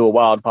it into a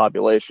wild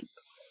population.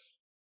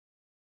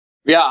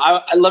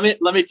 Yeah, let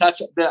me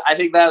touch. I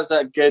think that was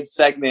a good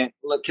segment.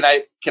 Look,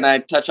 can I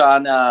touch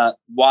on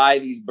why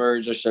these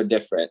birds are so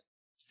different?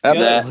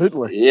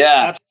 Absolutely.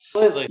 Yeah.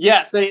 Absolutely.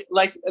 Yeah. So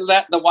like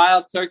that, the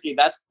wild turkey,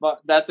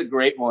 that's a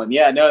great one.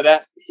 Yeah, no,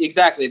 that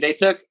exactly. They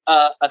took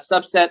a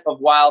subset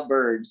of wild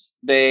birds.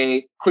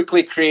 They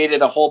quickly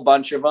created a whole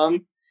bunch of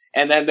them,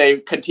 and then they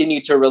continue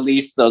to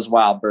release those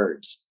wild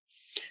birds.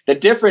 The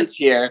difference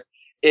here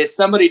is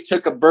somebody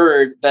took a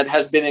bird that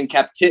has been in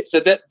captivity. So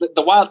that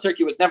the wild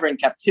turkey was never in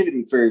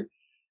captivity for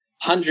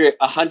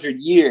 100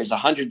 years,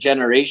 100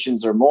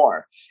 generations or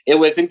more. It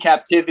was in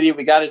captivity.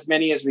 We got as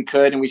many as we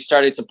could, and we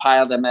started to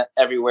pile them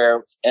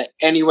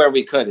anywhere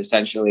we could,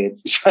 essentially,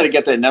 to try to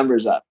get their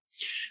numbers up.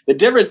 The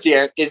difference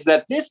here is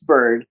that this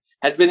bird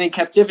has been in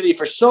captivity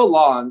for so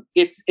long,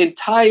 it's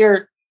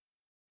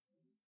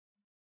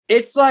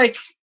like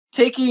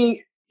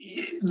taking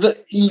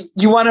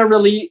you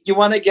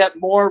want to get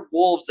more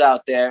wolves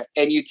out there,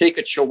 and you take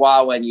a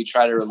chihuahua and you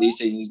try to release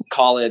it and you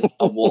call it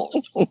a wolf.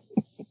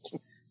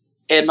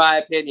 In my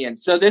opinion.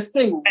 So this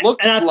thing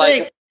looks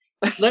like.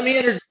 Let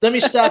me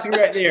stop you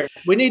right there.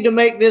 We need to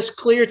make this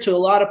clear to a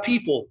lot of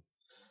people.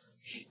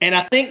 And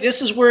I think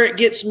this is where it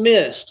gets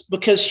missed,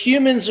 because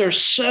humans are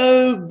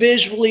so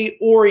visually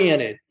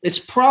oriented. It's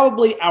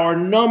probably our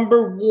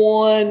number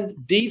one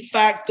de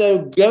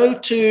facto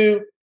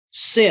go-to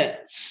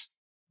sense.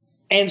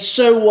 And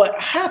so what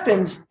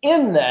happens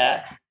in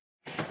that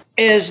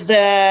is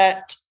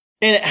that,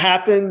 and it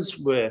happens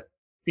with,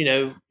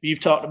 you've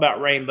talked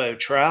about rainbow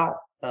trout.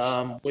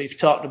 We've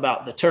talked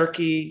about the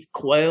turkey,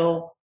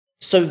 quail.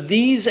 So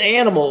these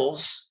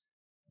animals,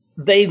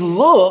 they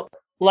look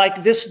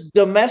like this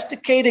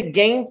domesticated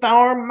game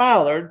farm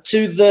mallard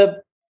to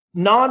the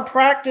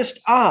non-practiced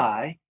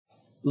eye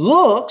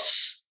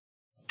looks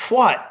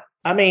what?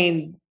 I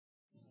mean,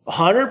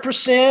 100%,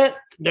 99%,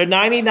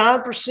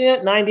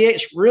 98%,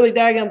 it's really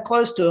daggum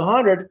close to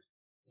 100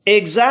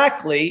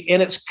 exactly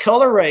in its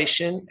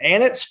coloration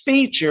and its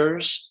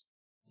features.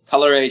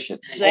 Coloration.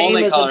 Same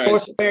Only as coloration. a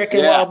North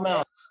American wild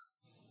mallard.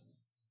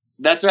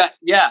 That's right.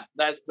 Yeah,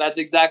 that's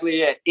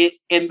exactly it.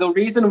 And the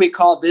reason we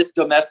call this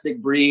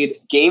domestic breed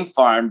game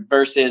farm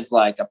versus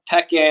like a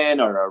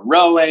Pekin or a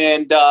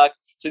Rowan duck.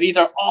 So these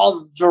are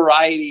all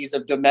varieties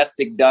of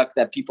domestic duck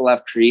that people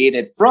have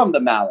created from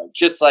the mallard.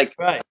 Just like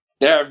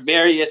there are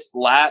various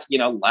lab,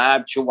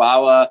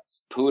 Chihuahua,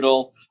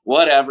 poodle,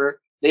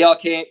 whatever. They all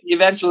came.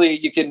 Eventually,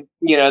 you can,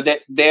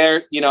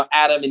 they're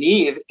Adam and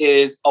Eve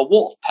is a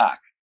wolf pack,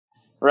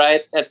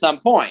 right? At some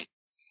point,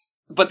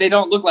 but they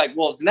don't look like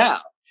wolves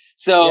now.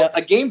 So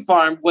a game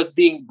farm was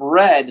being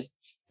bred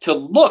to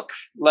look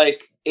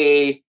like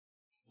a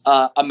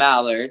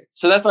mallard.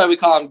 So that's why we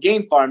call them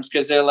game farms,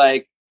 because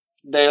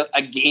they're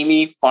a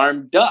gamey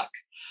farm duck.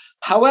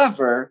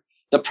 However,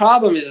 the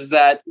problem is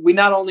that we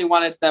not only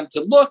wanted them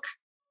to look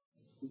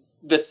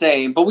the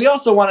same, but we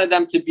also wanted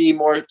them to be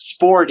more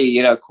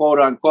sporty, quote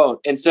unquote.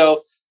 And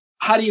so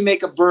how do you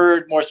make a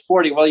bird more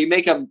sporty? Well, you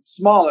make them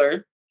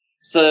smaller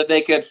so that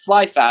they could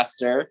fly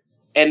faster,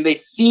 and they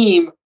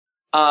seem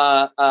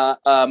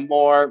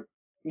more,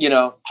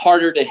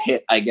 harder to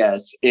hit, I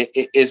guess,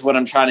 is what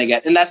I'm trying to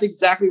get. And that's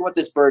exactly what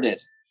this bird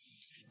is.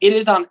 It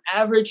is on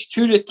average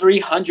 200 to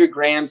 300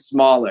 grams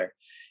smaller.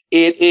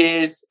 It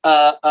is,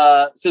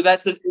 so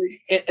that's,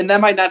 and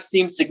that might not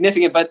seem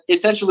significant, but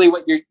essentially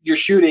what you're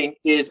shooting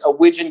is a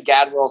widgeon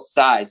gadwall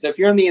size. So if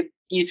you're on the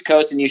East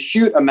Coast and you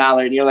shoot a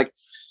mallard and you're like,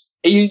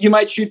 you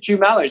might shoot two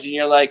mallards and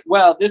you're like,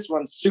 well, this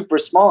one's super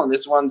small and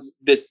this one's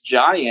this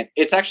giant.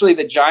 It's actually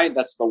the giant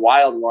that's the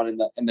wild one,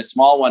 and the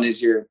small one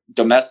is your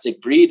domestic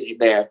breed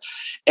there.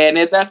 And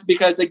that's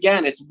because,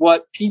 again, it's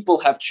what people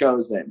have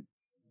chosen.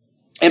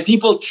 And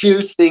people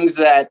choose things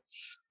that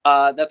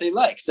they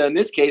like. So in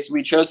this case,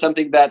 we chose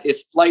something that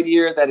is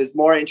flightier, that is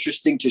more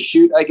interesting to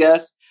shoot, I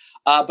guess.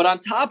 But on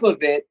top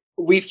of it,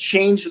 we've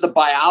changed the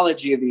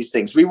biology of these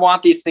things. We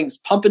want these things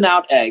pumping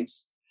out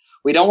eggs.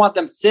 We don't want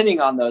them sitting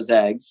on those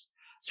eggs.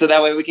 So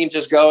that way we can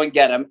just go and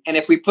get them. And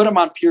if we put them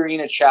on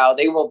Purina chow,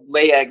 they will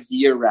lay eggs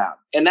year round.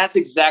 And that's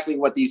exactly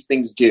what these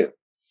things do.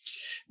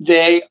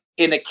 They,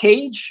 in a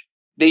cage,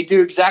 they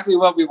do exactly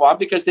what we want,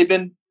 because they've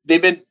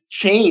been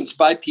changed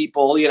by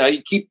people. You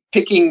keep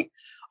picking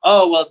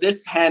oh, well,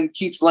 this hen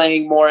keeps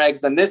laying more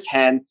eggs than this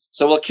hen,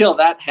 so we'll kill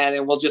that hen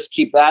and we'll just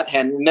keep that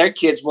hen, and their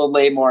kids will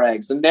lay more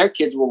eggs, and their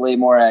kids will lay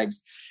more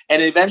eggs.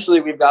 And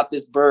eventually we've got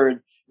this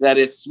bird that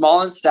is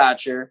small in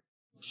stature,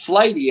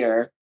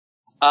 flightier,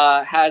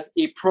 has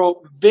a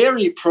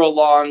very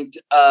prolonged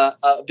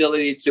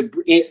ability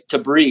to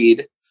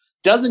breed,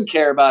 doesn't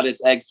care about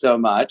its eggs so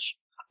much,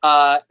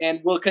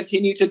 and will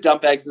continue to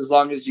dump eggs as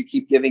long as you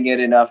keep giving it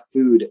enough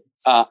food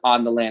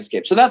on the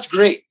landscape. So that's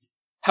great.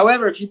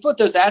 However, if you put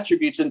those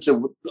attributes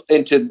into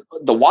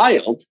the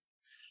wild,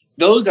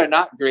 those are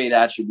not great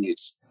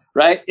attributes,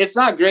 right? It's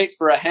not great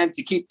for a hen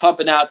to keep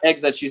pumping out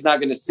eggs that she's not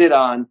going to sit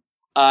on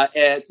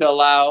and to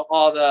allow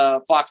all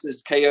the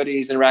foxes,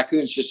 coyotes, and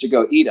raccoons just to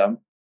go eat them.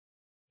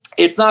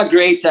 It's not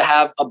great to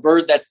have a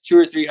bird that's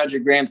 200 or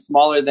 300 grams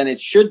smaller than it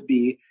should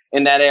be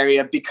in that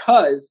area,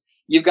 because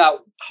you've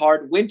got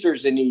hard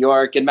winters in New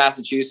York and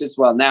Massachusetts,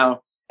 well,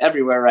 now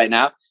everywhere right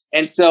now.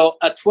 And so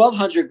a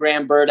 1,200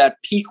 gram bird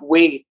at peak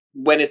weight,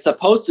 when it's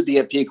supposed to be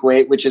at peak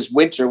weight, which is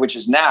winter, which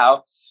is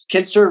now,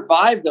 can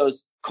survive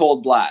those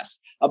cold blasts.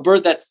 A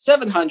bird that's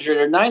 700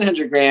 or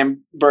 900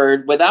 gram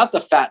bird without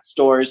the fat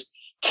stores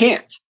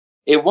can't.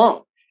 It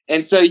won't.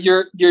 And so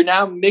you're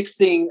now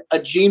mixing a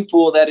gene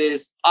pool that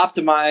is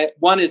optimized.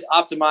 One is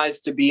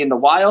optimized to be in the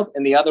wild,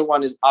 and the other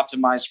one is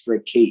optimized for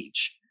a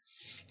cage.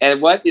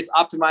 And what is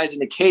optimized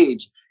in a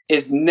cage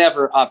is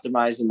never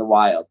optimized in the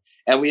wild.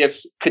 And we have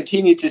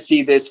continued to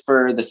see this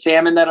for the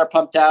salmon that are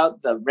pumped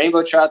out, the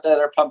rainbow trout that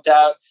are pumped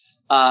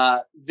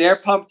out. They're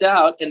pumped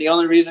out, and the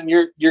only reason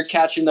you're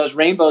catching those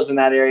rainbows in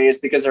that area is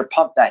because they're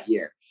pumped that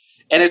year.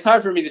 And it's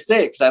hard for me to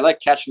say because I like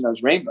catching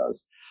those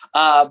rainbows.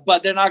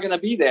 But they're not going to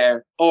be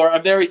there, or a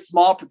very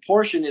small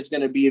proportion is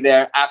going to be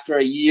there after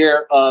a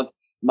year of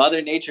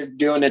Mother Nature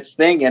doing its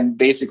thing and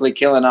basically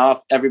killing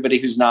off everybody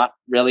who's not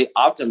really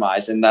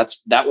optimized. And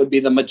that would be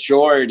the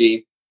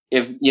majority.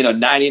 If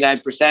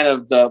 99%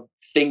 of the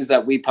things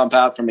that we pump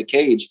out from a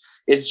cage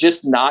is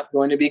just not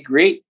going to be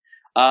great.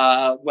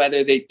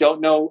 Whether they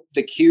don't know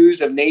the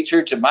cues of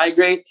nature to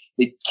migrate,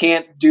 they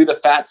can't do the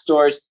fat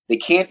stores, they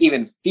can't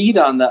even feed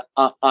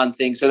on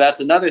things. So that's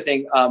another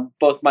thing.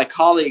 Both my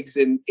colleagues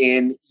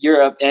in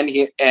Europe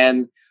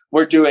and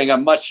we're doing a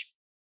much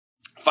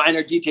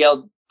finer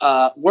detailed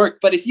work.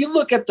 But if you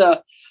look at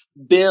the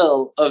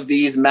bill of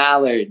these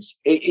mallards,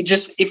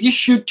 if you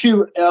shoot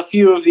to a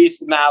few of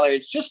these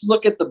mallards, just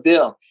look at the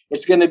bill.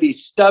 It's going to be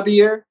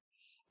stubbier.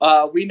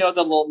 We know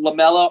the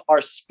lamella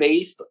are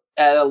spaced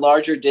at a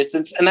larger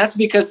distance, and that's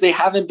because they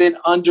haven't been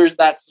under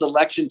that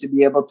selection to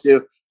be able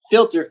to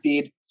filter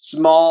feed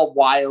small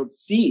wild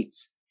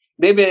seeds.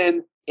 They've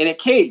been in a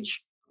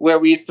cage where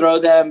we throw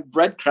them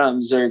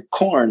breadcrumbs or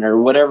corn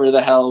or whatever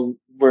the hell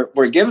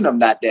we're giving them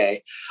that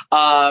day.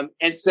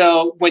 And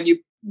so when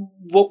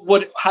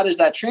how does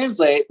that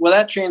translate? Well,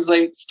 that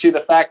translates to the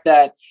fact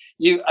that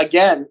you've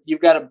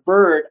got a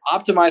bird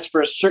optimized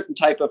for a certain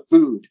type of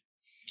food.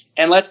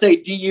 And let's say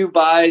DU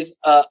buys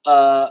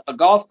a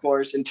golf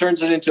course and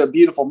turns it into a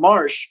beautiful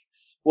marsh.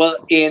 Well,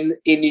 in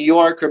New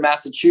York or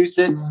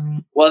Massachusetts,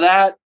 will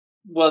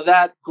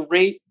that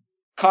great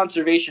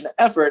conservation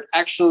effort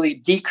actually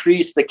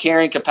decrease the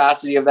carrying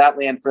capacity of that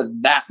land for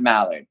that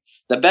mallard?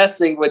 The best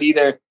thing would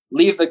either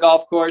leave the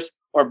golf course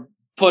or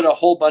put a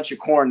whole bunch of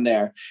corn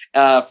there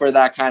for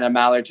that kind of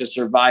mallard to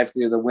survive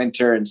through the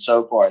winter and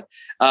so forth.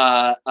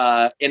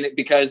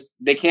 Because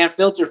they can't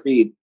filter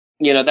feed.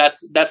 That's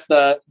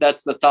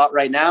the thought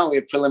right now. We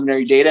have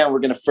preliminary data and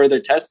we're going to further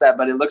test that,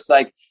 but it looks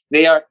like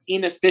they are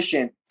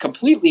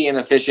completely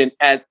inefficient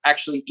at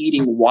actually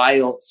eating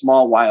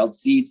small wild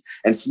seeds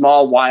and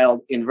small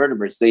wild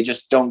invertebrates. They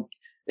just don't,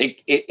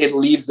 it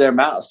leaves their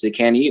mouths. They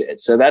can't eat it.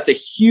 So that's a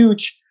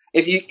huge,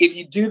 if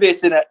you do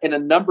this in a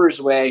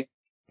numbers way,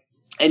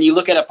 and you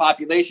look at a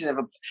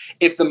population,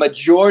 if the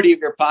majority of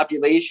your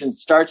population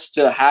starts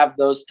to have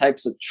those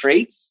types of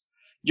traits,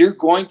 you're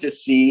going to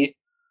see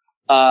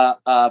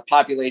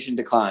population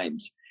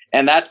declines.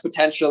 And that's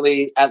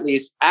potentially, at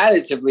least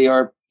additively,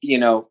 or,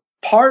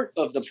 part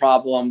of the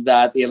problem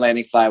that the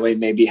Atlantic Flyway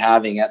may be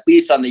having, at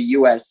least on the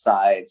U.S.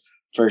 side,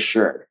 for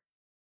sure.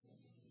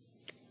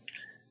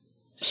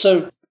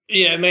 So,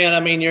 yeah, man,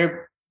 I mean,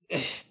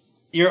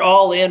 you're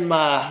all in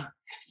my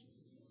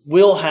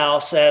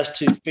wheelhouse as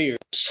to fears.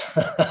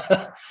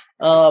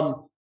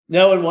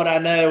 Knowing what I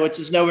know, which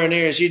is nowhere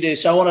near as you do.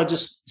 So I want to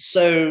just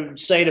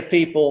say to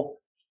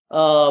people,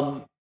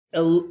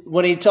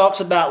 when he talks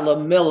about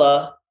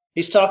lamella,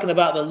 he's talking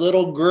about the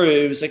little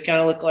grooves that kind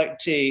of look like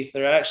teeth.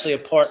 They're actually a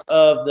part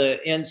of the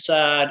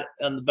inside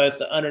and both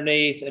the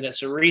underneath, and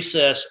it's a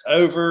recess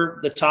over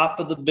the top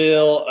of the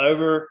bill,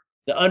 over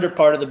the under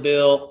part of the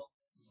bill,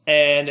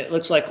 and it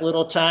looks like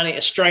little tiny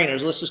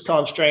strainers. Let's just call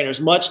them strainers,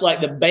 much like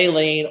the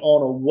baleen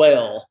on a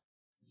well.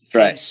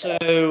 Right. And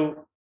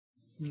so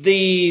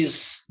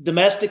these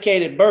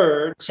domesticated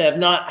birds have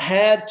not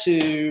had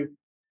to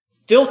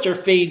filter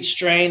feed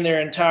strain their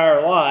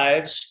entire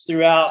lives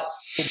throughout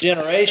the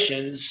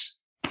generations.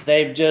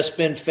 They've just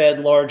been fed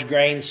large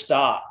grain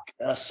stock,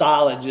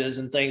 silages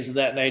and things of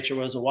that nature,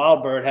 whereas a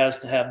wild bird has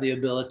to have the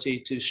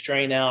ability to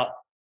strain out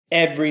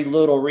every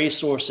little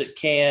resource it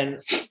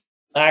can,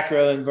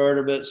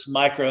 macroinvertebrates,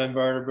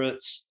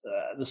 microinvertebrates,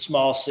 the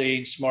small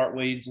seeds, smart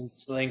weeds, and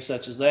things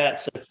such as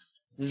that. So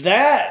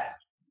that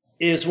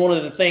is one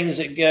of the things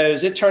that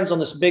it turns on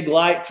this big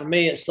light for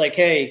me. It's like,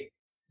 hey,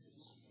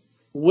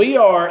 we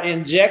are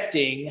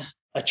injecting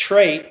a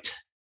trait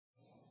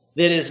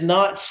that is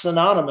not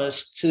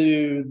synonymous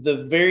to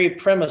the very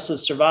premise of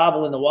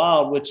survival in the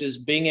wild, which is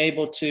being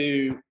able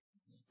to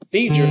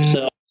feed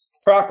yourself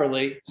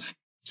properly.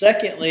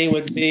 Secondly,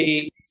 would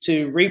be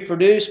to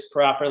reproduce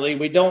properly.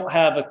 We don't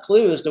have a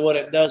clue as to what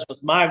it does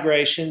with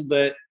migration,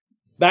 but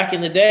back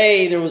in the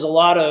day, there was a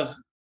lot of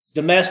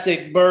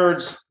domestic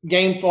birds,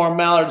 game farm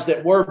mallards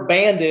that were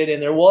banded,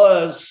 and there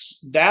was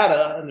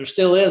data, and there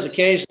still is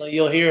occasionally.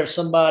 You'll hear of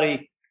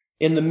somebody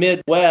in the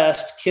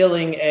Midwest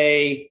killing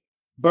a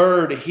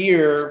bird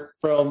here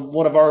from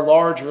one of our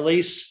large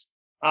release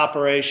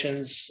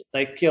operations.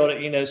 They killed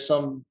it,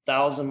 some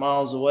 1,000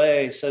 miles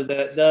away. So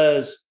that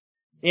does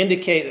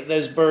indicate that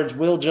those birds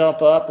will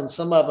jump up, and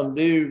some of them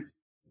do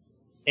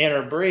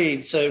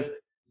interbreed. So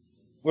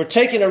we're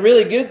taking a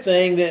really good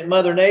thing that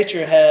Mother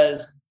Nature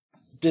has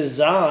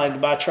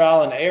designed by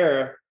trial and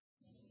error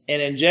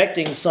and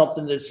injecting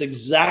something that's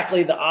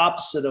exactly the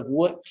opposite of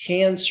what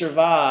can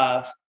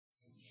survive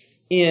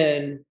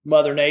in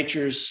Mother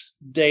Nature's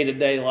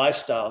day-to-day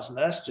lifestyles. And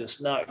that's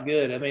just not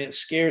good. I mean, it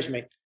scares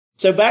me.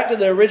 So back to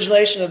the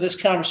origination of this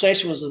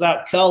conversation was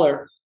about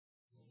color.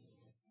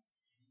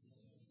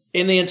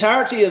 In the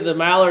entirety of the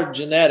mallard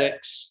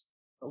genetics,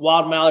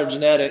 wild mallard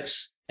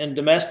genetics and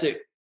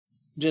domestic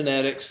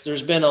genetics,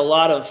 there's been a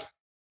lot of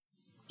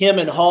hem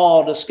and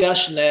haw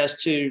discussion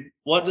as to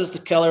what does the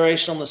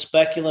coloration on the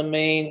speculum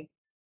mean?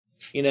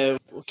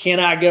 Can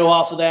I go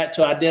off of that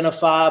to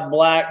identify a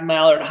black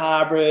mallard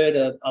hybrid,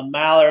 a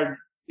mallard,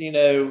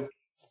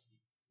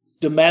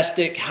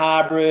 domestic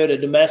hybrid, a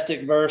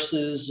domestic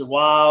versus a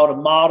wild, a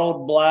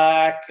mottled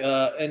black,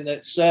 and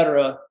et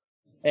cetera.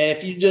 And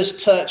if you just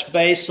touch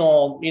base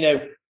on,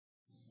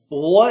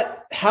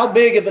 how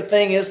big of a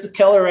thing is the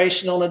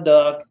coloration on a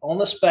duck, on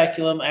the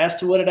speculum, as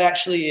to what it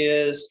actually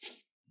is,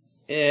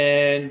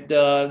 and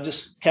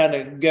just kind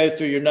of go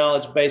through your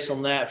knowledge based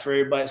on that for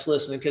everybody that's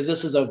listening, because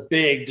this is a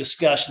big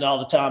discussion all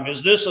the time.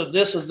 Is this of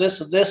this of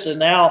this of this? And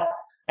now,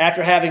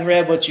 after having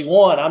read what you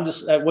want, I'm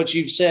just what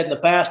you've said in the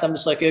past, I'm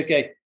just like,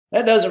 okay,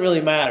 that doesn't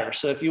really matter.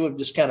 So if you would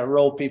just kind of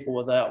roll people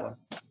with that one.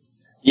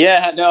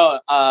 Yeah,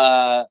 no,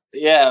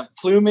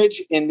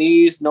 plumage in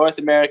these North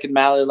American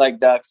mallard-like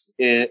ducks,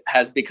 it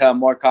has become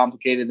more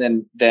complicated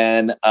than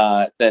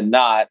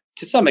not,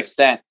 to some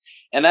extent,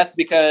 and that's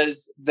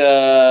because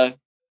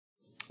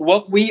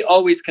what we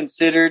always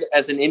considered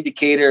as an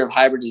indicator of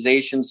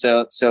hybridization,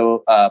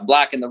 so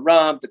black in the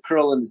rump, the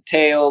curl in the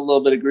tail, a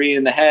little bit of green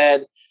in the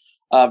head,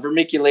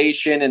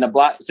 vermiculation in a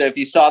black. So if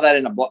you saw that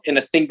in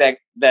a thing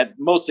that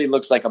mostly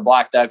looks like a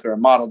black duck or a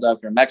mottle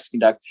duck or a Mexican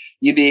duck,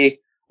 you'd be,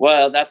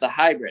 well, that's a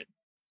hybrid.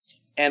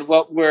 And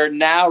what we're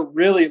now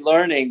really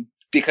learning,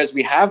 because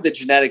we have the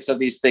genetics of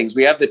these things,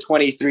 we have the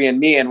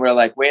 23andMe, and we're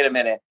like, wait a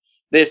minute,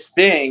 this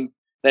thing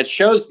that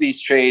shows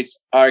these traits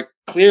are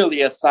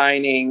clearly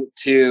assigning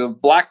to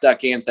black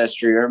duck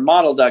ancestry or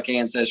mottle duck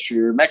ancestry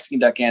or Mexican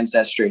duck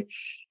ancestry.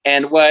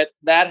 And what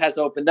that has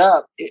opened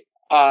up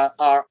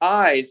our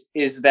eyes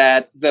is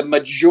that the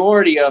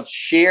majority of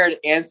shared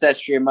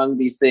ancestry among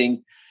these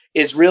things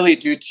is really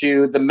due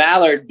to the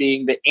mallard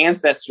being the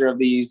ancestor of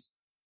these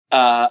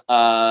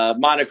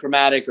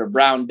monochromatic or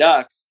brown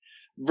ducks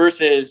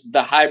versus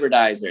the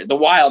hybridizer, the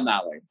wild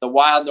mallard, the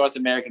wild North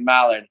American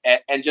mallard.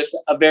 And just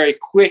a very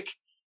quick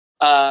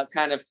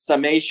kind of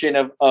summation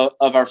of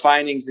our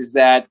findings is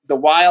that the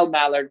wild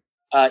mallard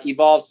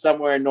evolved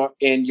somewhere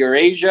in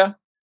Eurasia,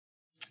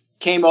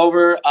 came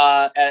over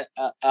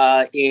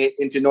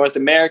into North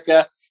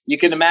America. You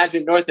can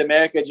imagine North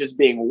America just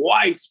being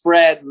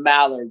widespread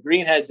mallard,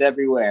 greenheads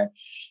everywhere.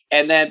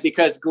 And then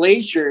because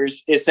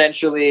glaciers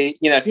essentially,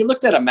 if you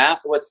looked at a map,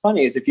 what's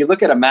funny is if you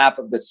look at a map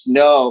of the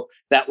snow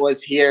that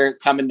was here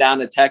coming down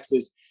to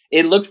Texas,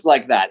 it looks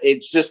like that.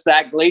 It's just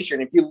that glacier.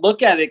 And if you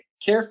look at it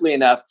carefully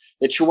enough,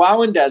 the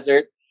Chihuahuan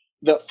Desert,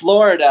 the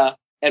Florida,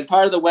 and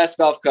part of the West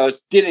Gulf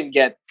Coast didn't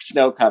get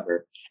snow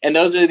cover. And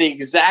those are the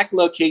exact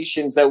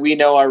locations that we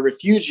know are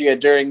refugia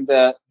during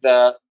the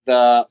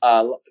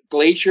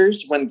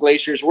glaciers, when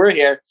glaciers were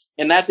here.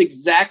 And that's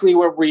exactly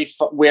where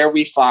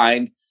we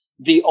find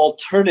the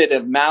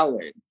alternative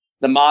mallard,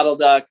 the mottle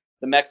duck,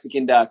 the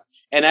Mexican duck.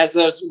 And as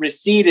those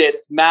receded,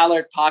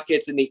 mallard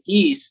pockets in the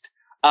east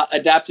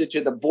adapted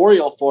to the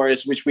boreal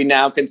forest, which we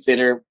now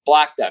consider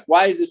black duck.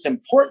 Why is this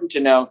important to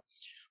know?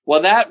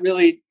 Well, that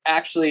really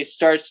actually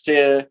starts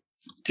to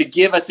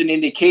give us an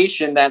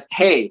indication that,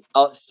 hey,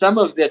 some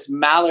of this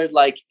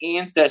mallard-like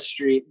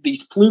ancestry,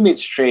 these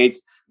plumage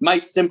traits,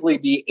 might simply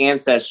be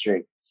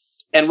ancestry.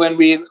 And when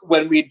we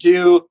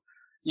do,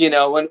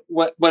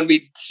 when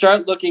we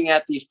start looking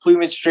at these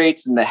plumage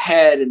traits in the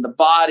head and the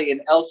body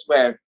and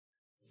elsewhere,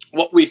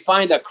 what we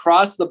find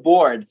across the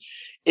board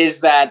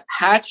is that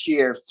hatch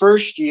year,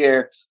 first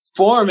year,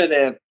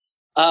 formative,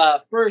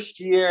 first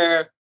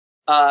year,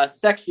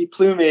 sexy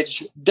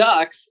plumage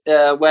ducks,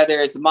 whether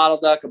it's a mottle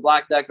duck, a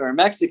black duck, or a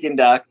Mexican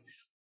duck,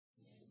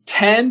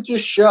 tend to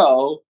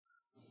show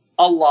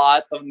a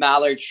lot of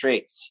mallard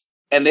traits,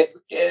 and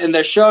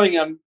they're showing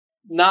them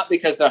not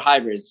because they're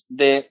hybrids.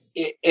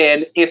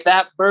 And if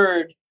that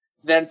bird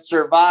then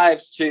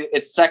survives to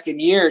its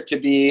second year to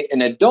be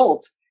an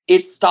adult,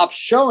 it stops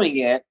showing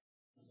it.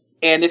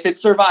 And if it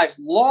survives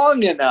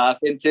long enough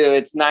into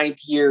its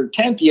 9th year,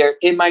 10th year,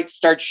 it might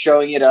start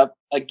showing it up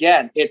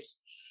again.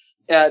 It's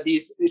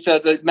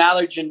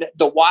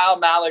the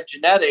wild mallard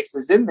genetics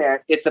is in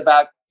there. It's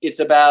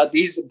about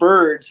these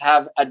birds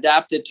have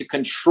adapted to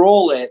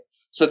control it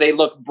so they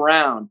look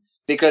brown,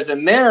 because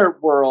in their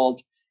world,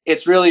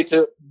 it's really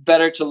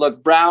better to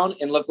look brown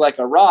and look like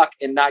a rock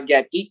and not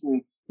get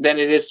eaten than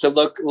it is to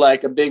look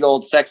like a big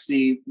old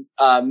sexy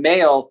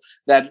male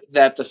that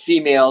the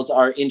females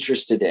are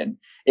interested in.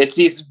 It's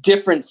these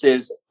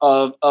differences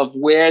of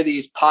where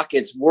these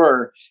pockets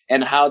were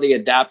and how they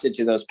adapted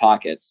to those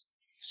pockets.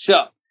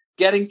 So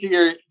getting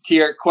to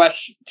your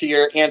question, to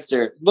your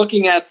answer,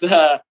 looking at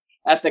the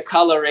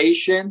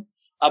coloration,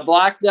 a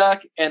black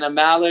duck and a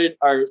mallard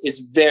is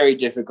very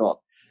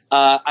difficult.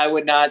 I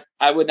would not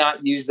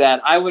use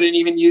that. I wouldn't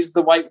even use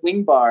the white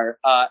wing bar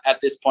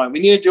at this point. We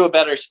need to do a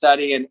better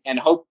study and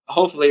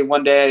hopefully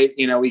one day,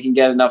 we can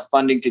get enough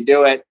funding to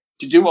do it,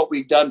 to do what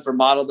we've done for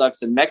mottle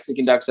ducks and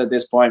Mexican ducks at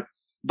this point.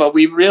 But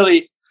we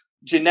really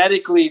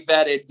genetically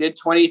vetted, did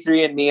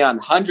 23andMe on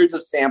hundreds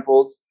of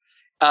samples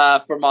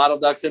for mottle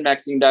ducks and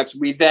Mexican ducks.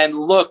 We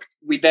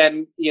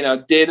then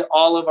did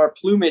all of our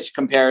plumage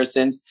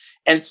comparisons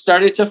and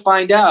started to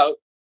find out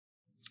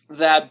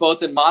that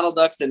both in mottle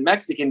ducks and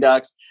Mexican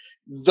ducks,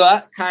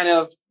 that kind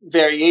of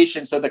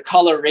variation, so the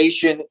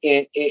coloration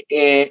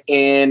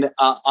in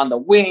on the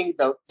wing,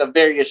 the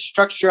various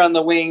structure on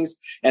the wings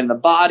and the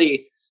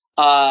body,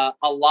 a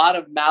lot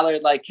of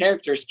mallard-like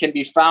characters can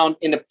be found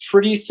in a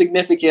pretty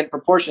significant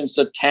proportion,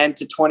 so 10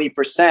 to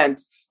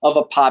 20% of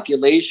a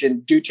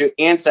population due to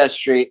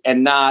ancestry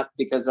and not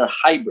because they're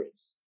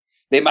hybrids.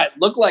 They might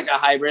look like a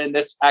hybrid, and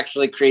this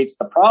actually creates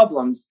the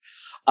problems,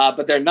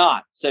 but they're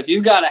not. So if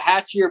you've got a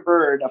hatchier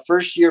bird, a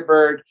first-year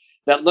bird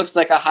that looks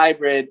like a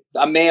hybrid,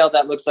 a male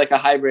that looks like a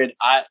hybrid,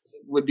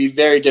 would be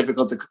very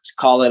difficult to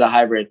call it a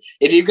hybrid.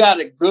 If you've got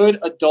a good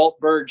adult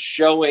bird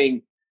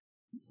showing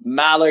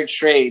mallard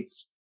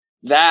traits,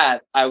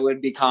 that I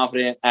would be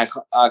confident at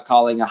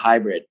calling a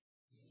hybrid.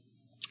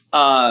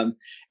 And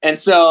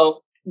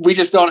so we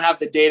just don't have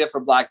the data for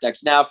black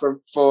ducks. Now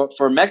for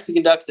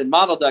Mexican ducks and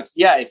mottle ducks,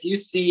 yeah, if you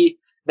see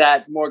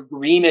that more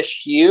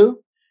greenish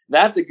hue,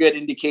 that's a good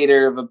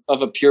indicator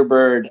of a pure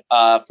bird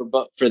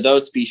for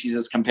those species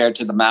as compared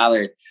to the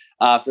mallard.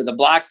 For the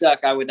black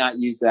duck, I would not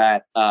use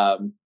that.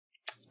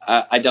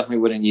 I definitely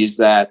wouldn't use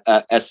that.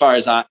 As far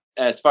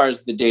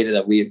as the data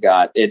that we've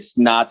got, it's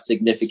not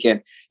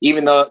significant.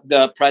 Even though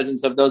the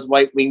presence of those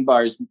white wing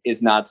bars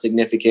is not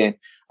significant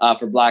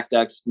for black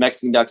ducks,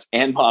 Mexican ducks,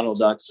 and mottle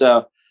ducks.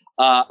 So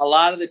a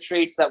lot of the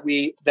traits that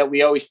we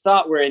always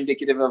thought were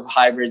indicative of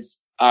hybrids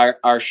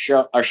are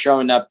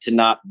showing up to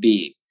not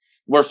be.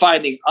 We're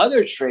finding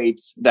other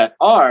traits that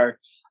are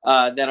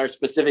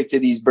specific to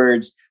these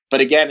birds. But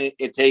again,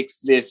 it takes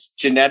this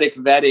genetic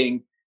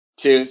vetting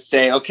to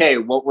say, okay,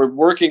 what we're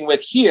working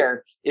with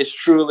here is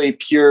truly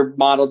pure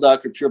mottle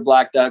duck or pure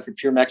black duck or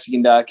pure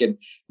Mexican duck. And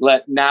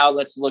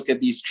let's look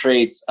at these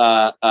traits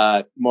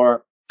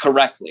more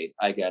correctly,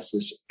 I guess,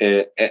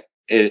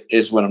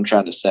 is what I'm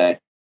trying to say.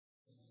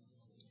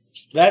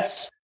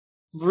 That's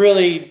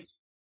really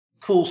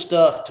cool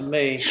stuff to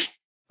me.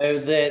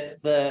 That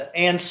the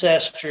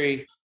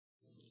ancestry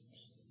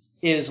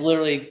is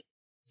literally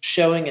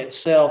showing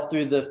itself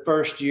through the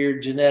first year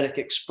genetic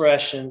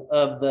expression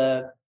of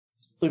the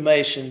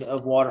plumation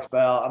of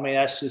waterfowl. I mean,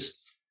 it's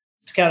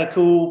kind of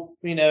cool.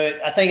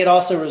 I think it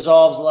also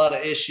resolves a lot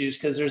of issues,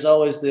 because there's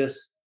always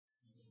this,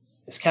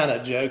 it's kind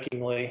of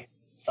jokingly,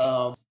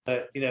 but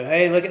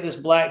hey, look at this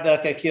black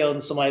duck I killed,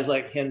 and somebody's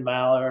like hen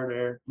mallard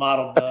or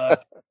mottle duck,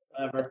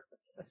 whatever.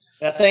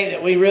 I think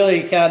that we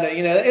really kind of,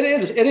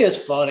 it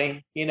is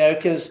funny,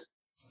 because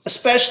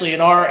especially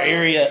in our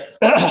area,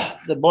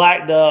 the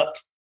black duck,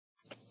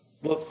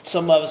 what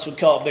some of us would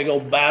call a big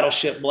old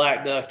battleship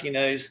black duck,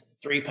 he's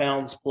 3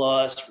 pounds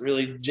plus,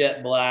 really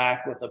jet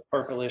black with a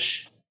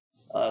purplish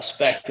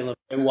speculum,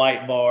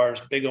 white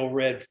bars, big old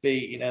red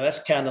feet.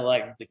 That's kind of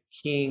like the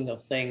king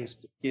of things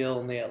to kill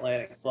in the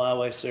Atlantic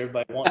flyway. So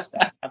everybody wants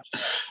to have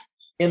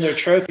in their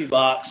trophy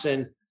box.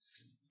 And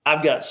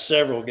I've got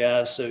several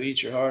guys, so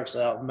eat your hearts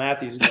out.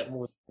 Matthew's got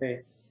more than me.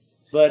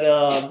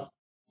 But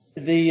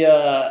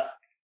the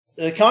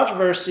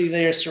controversy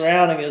there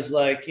surrounding is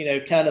like,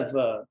 kind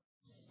of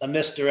a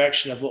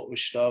misdirection of what we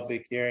should all be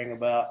caring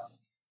about.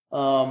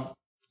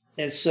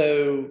 And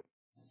so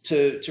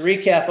to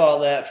recap all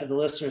that for the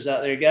listeners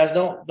out there, guys,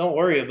 don't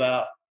worry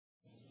about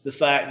the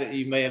fact that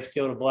you may have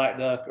killed a black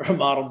duck or a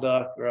mottle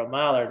duck or a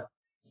mallard.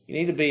 You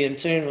need to be in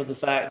tune with the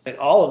fact that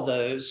all of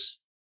those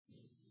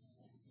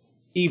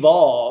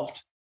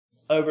evolved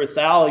over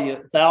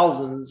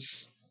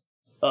thousands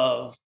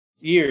of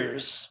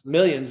years,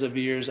 millions of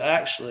years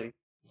actually,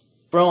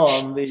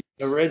 from the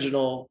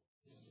original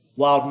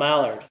wild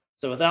mallard.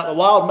 So without the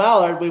wild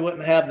mallard, we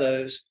wouldn't have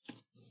those,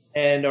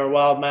 and our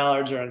wild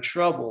mallards are in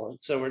trouble. And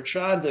so we're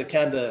trying to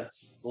kind of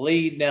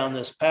lead down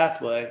this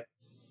pathway.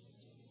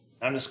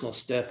 I'm just going to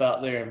step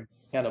out there and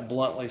kind of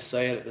bluntly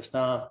say it at this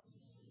time.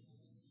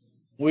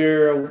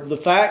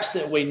 The facts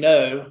that we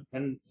know,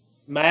 and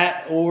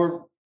Matt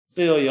or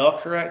Phil, y'all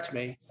correct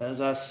me as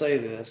I say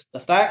this, the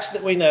facts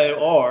that we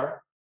know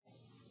are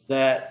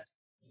that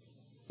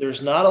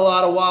there's not a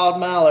lot of wild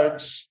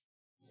mallards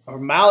or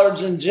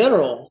mallards in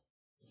general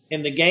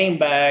in the game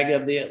bag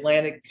of the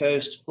Atlantic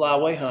coast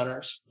flyway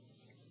hunters.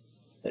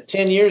 That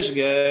 10 years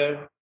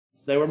ago,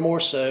 they were more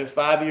so,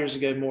 5 years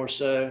ago more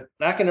so.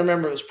 And I can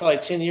remember it was probably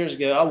 10 years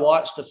ago, I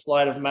watched a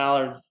flight of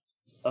mallard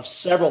of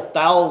several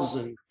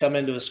thousand come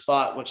into a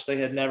spot which they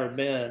had never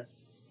been.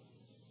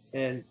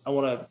 And I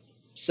want to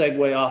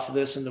segue off of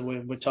this into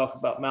when we talk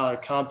about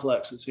mallard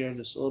complexes here in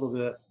just a little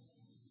bit.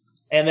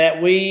 And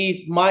that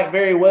we might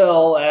very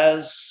well,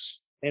 as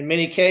in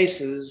many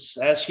cases,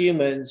 as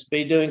humans,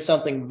 be doing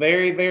something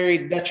very,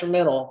 very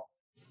detrimental.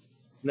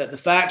 And that the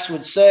facts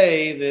would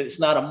say that it's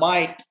not a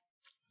might,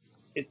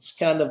 it's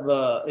kind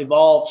of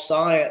evolved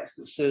science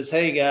that says,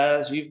 hey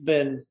guys, you've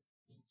been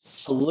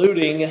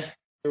polluting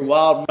your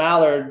wild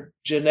mallard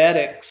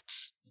genetics,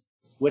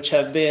 which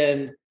have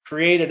been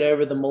created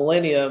over the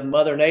millennia of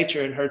Mother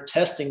Nature and her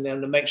testing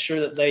them to make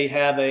sure that they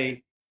have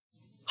a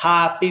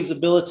high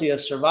feasibility of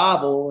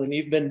survival. And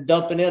you've been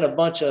dumping in a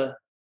bunch of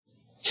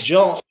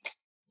junk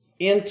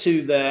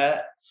into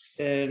that.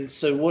 And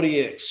so what do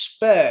you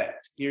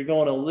expect? You're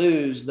going to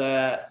lose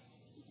that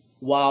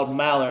wild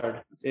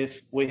mallard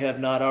if we have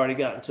not already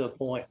gotten to a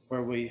point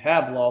where we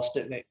have lost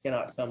it and it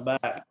cannot come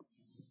back.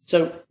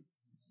 So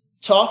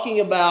talking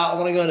about, I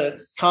want to go into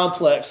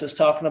complexes,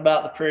 talking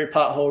about the prairie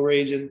pothole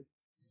region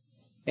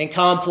and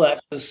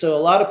complexes. So a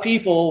lot of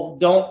people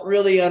don't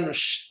really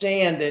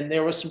understand, and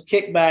there was some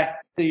kickback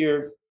to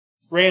your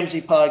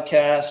Ramsey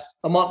podcast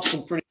amongst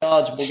some pretty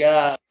knowledgeable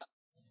guys.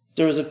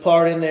 There was a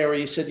part in there where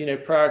you said,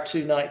 prior to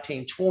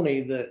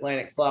 1920, the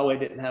Atlantic Flyway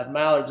didn't have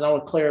mallards. And I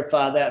want to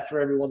clarify that for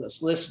everyone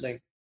that's listening,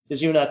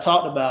 because you and I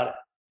talked about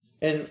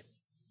it. And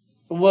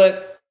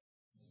what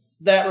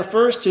that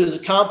refers to is a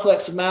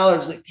complex of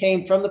mallards that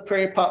came from the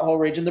prairie pothole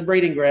region, the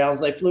breeding grounds.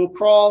 They flew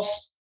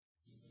across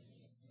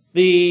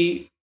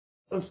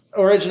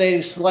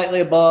originating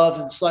slightly above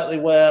and slightly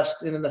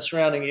west and in the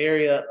surrounding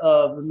area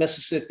of the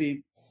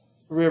Mississippi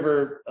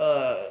River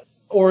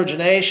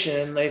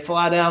origination. They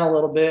fly down a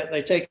little bit.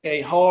 They take a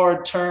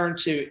hard turn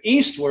to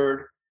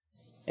eastward,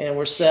 and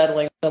we're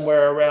settling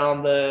somewhere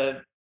around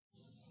the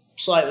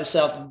slightly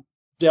south of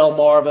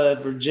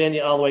Delmarva,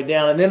 Virginia, all the way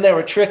down. And then they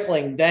were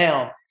trickling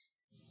down.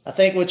 I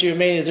think what you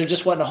mean is there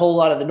just wasn't a whole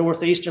lot of the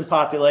northeastern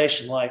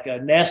population, like a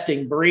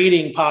nesting,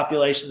 breeding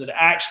population that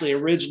actually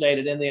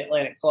originated in the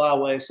Atlantic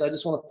Flyway. So I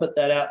just want to put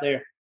that out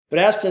there. But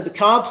as to the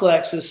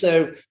complexes,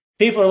 so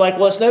people are like,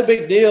 well, it's no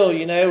big deal.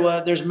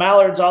 There's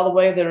mallards all the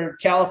way that are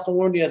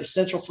California, the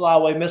Central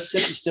Flyway,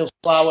 Mississippi still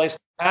Flyway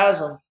has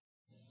them.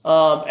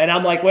 And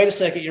I'm like, wait a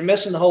second, you're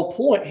missing the whole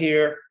point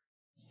here.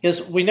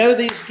 Because we know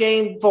these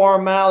game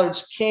farm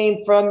mallards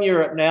came from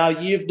Europe now.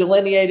 You've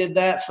delineated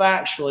that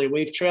factually.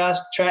 We've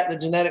tracked the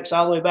genetics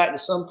all the way back to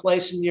some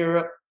place in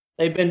Europe.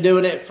 They've been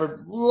doing it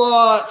for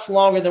lots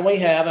longer than we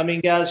have. I mean,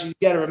 guys, you've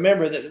got to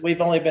remember that we've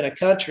only been a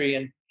country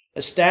and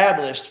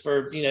established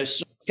for, a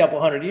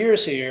couple hundred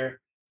years here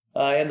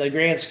in the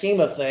grand scheme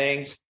of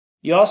things.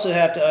 You also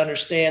have to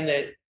understand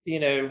that,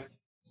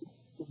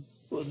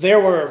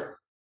 there were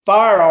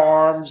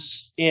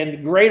firearms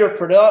in greater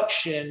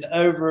production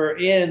over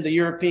in the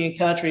European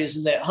countries,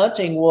 and that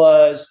hunting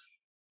was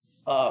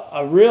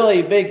a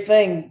really big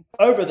thing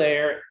over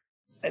there,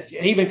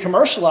 even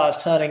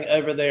commercialized hunting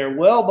over there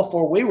well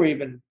before we were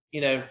even,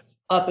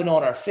 up and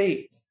on our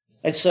feet.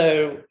 And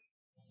so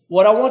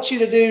what I want you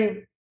to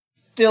do,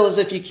 Phil, is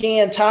if you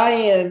can tie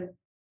in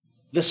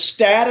the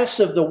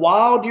status of the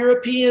wild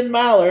European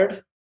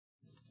mallard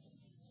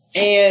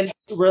and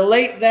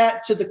relate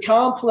that to the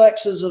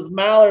complexes of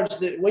mallards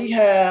that we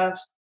have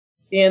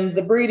in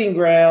the breeding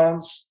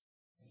grounds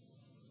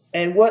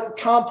and what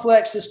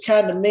complexes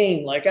kind of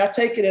mean. Like, I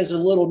take it as a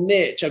little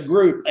niche, a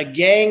group, a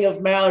gang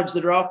of mallards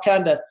that are all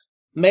kind of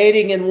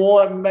mating in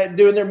one,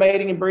 doing their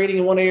mating and breeding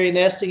in one area,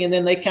 nesting, and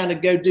then they kind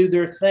of go do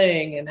their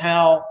thing, and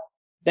how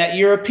that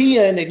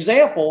European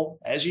example,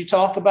 as you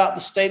talk about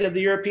the state of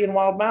the European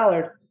wild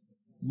mallard,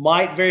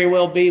 might very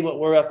well be what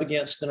we're up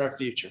against in our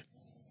future.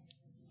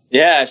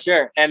 Yeah,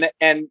 sure. And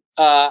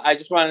I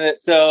just wanted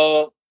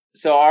to,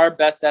 so our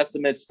best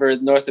estimates for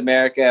North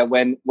America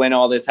when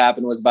all this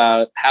happened was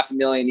about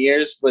 500,000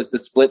 years was the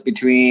split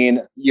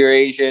between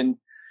Eurasian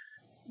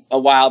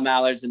wild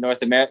mallards and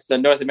North America. So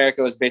North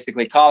America was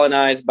basically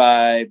colonized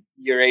by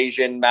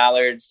Eurasian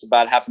mallards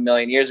about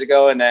 500,000 years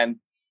ago. And then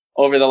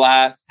over the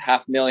last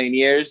 500,000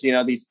 years,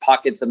 these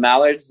pockets of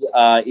mallards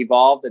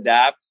evolved,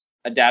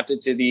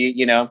 adapted to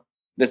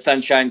the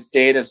sunshine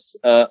state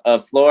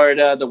of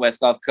Florida, the West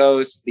Gulf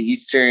Coast, the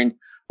eastern,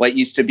 what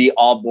used to be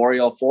all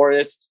boreal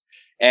forest.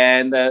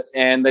 and the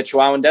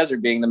Chihuahuan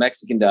Desert being the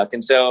Mexican duck.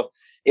 And so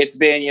it's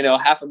been,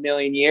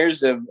 500,000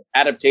 years of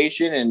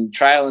adaptation and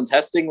trial and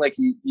testing, like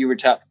you were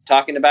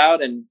talking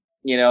about. And,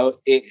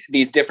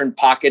 these different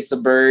pockets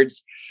of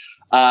birds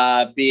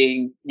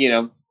being,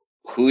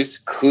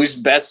 who's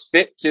best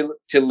fit to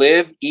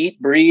live,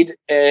 eat, breed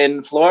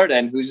in Florida,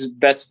 and who's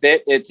best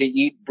fit to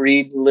eat,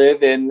 breed,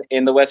 live in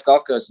the West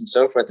Gulf Coast, and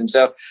so forth. And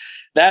so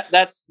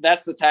that's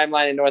the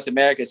timeline in North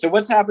America. So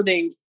what's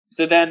happening?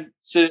 So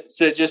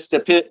just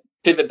to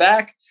pivot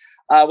back,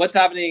 what's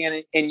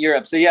happening in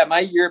Europe? So yeah,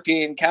 my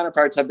European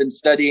counterparts have been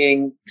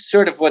studying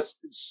sort of what's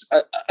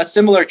a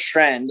similar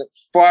trend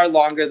far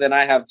longer than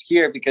I have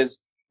here, because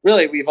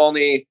really we've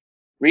only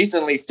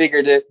recently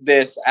figured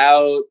this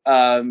out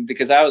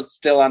because I was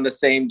still on the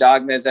same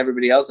dogma as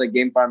everybody else, like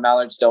game farm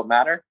mallards don't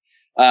matter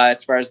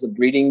as far as the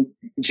breeding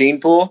gene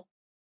pool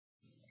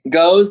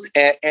goes.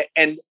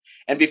 And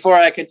before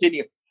I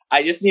continue,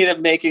 I just need to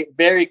make it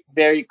very,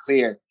 very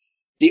clear.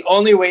 The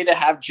only way to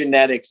have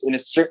genetics in a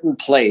certain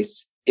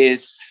place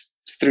is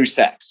through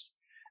sex.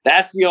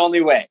 That's the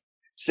only way.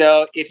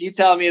 So if you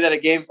tell me that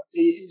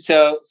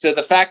so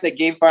the fact that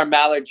game farm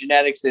mallard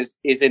genetics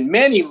is in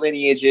many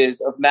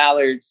lineages of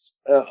mallards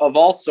of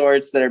all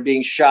sorts that are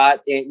being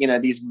shot in,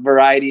 these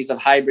varieties of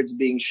hybrids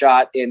being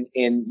shot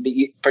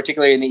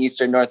particularly in the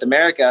Eastern North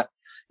America,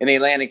 in the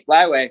Atlantic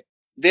Flyway,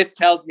 this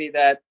tells me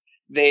that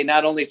they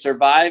not only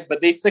survive, but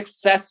they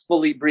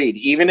successfully breed.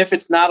 Even if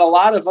it's not a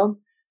lot of them,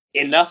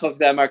 enough of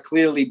them are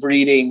clearly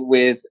breeding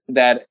with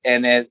that,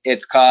 and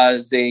it's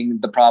causing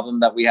the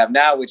problem that we have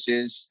now, which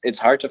is it's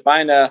hard to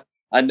find a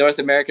North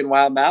American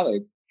wild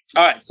mallard.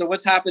 All right, so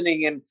what's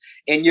happening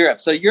in Europe?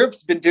 So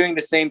Europe's been doing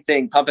the same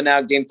thing, pumping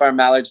out game farm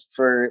mallards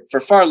for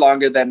far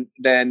longer than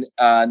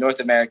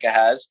North America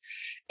has,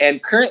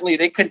 and currently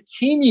they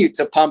continue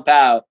to pump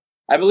out.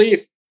 I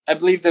believe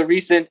the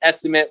recent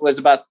estimate was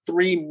about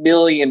 3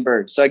 million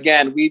birds. So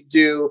again, we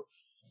do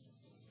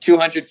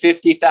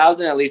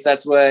 250,000, at least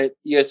that's what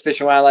U.S.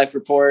 Fish and Wildlife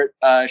Report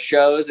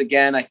shows.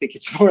 Again, I think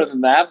it's more than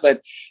that,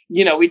 but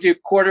we do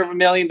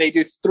 250,000. They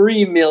do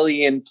 3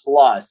 million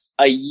plus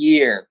a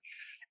year.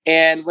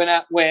 And when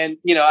I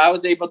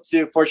was able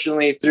to,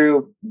 fortunately,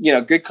 through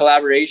good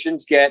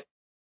collaborations, get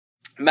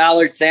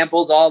mallard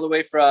samples all the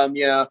way from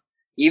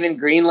even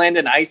Greenland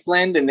and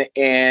Iceland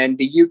and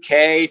the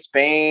UK,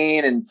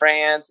 Spain and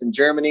France and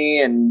Germany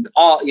and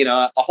all,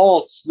 a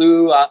whole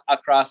slew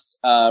across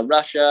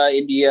Russia,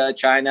 India,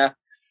 China.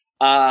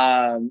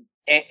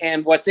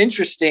 And what's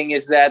interesting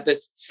is that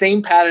this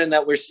same pattern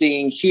that we're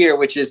seeing here,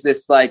 which is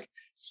this like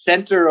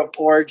center of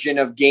origin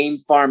of game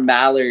farm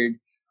mallard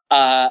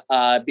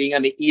being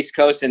on the East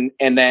Coast and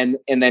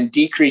then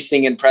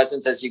decreasing in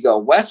presence as you go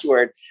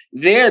westward,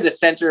 there the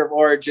center of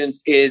origins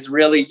is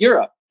really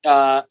Europe.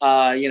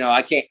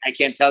 I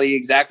can't tell you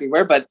exactly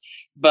where, but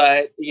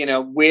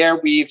where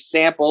we've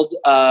sampled,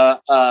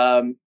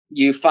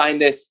 you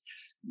find this,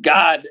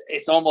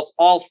 it's almost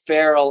all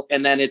feral,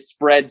 and then it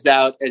spreads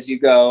out as you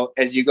go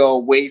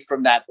away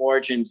from that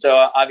origin.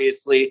 So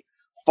obviously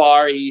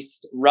Far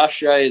East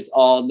Russia is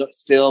all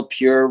still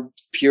pure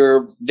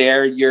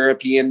their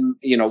European,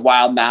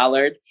 wild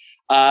mallard.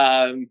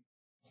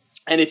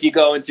 And if you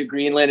go into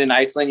Greenland and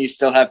Iceland, you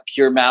still have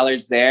pure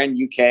mallards there, in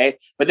UK.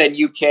 But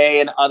then UK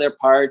and other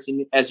parts,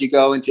 and as you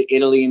go into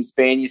Italy and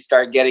Spain, you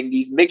start getting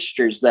these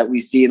mixtures that we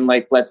see in,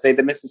 like, let's say,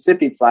 the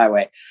Mississippi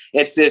Flyway.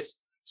 It's this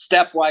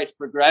stepwise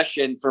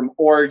progression from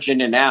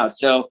origin and out.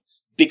 So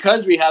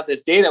because we have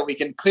this data, we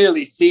can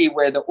clearly see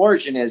where the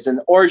origin is. And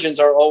the origins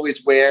are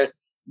always where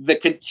the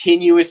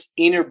continuous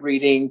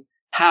interbreeding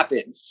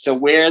happens. So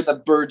where the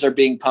birds are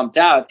being pumped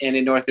out. And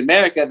in North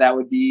America, that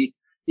would be,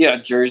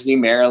 Jersey,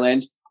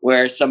 Maryland,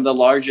 where some of the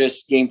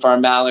largest game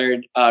farm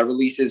mallard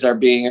releases are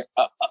being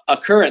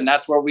occur. And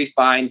that's where we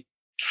find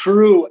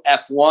true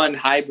F1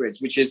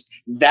 hybrids, which is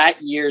that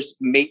year's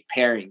mate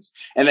pairings.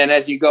 And then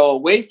as you go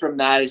away from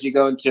that, as you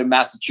go into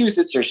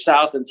Massachusetts or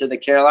south into the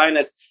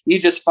Carolinas, you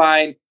just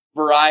find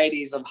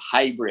varieties of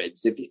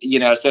hybrids. So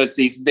it's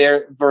these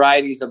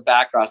varieties of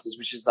back crosses,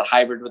 which is a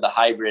hybrid with a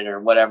hybrid or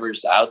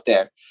whatever's out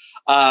there.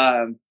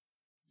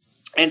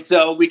 And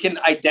so we can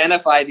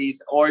identify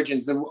these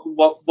origins. And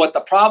what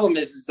the problem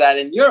is that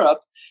in Europe,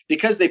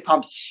 because they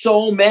pump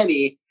so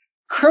many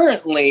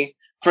currently,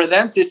 for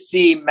them to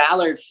see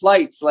mallard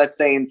flights, let's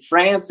say in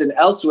France and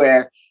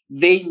elsewhere,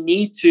 they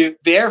need to,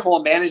 their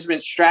whole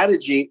management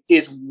strategy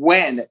is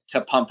when to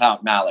pump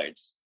out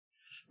mallards,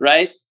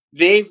 right?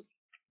 They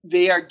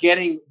are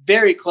getting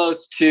very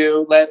close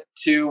to what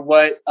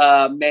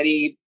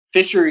many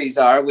fisheries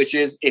are, which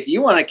is if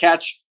you want to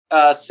catch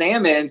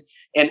salmon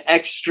in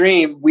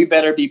extreme, we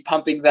better be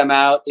pumping them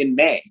out in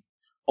May,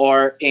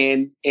 or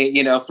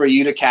for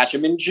you to catch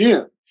them in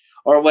June,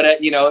 or what,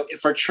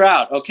 for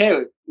trout.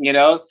 Okay.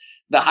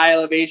 The high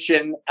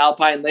elevation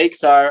alpine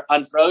lakes are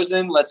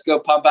unfrozen. Let's go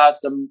pump out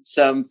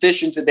some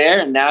fish into there.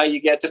 And now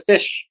you get to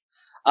fish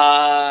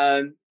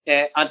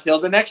until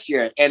the next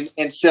year.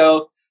 And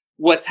so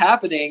what's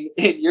happening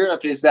in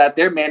Europe is that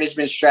their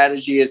management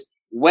strategy is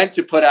when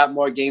to put out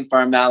more game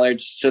farm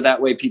mallards so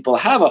that way people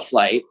have a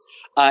flight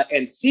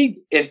and see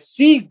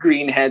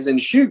greenheads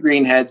and shoot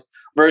greenheads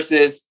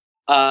versus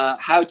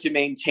how to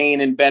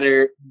maintain and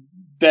better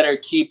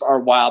keep our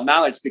wild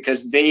mallards,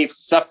 because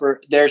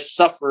they're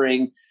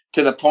suffering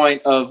to the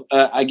point of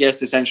I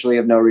guess essentially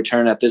of no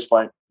return at this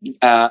point.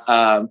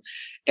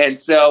 And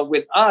so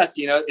with us,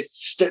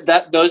 it's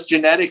that those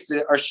genetics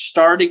are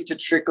starting to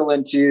trickle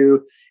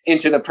into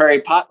the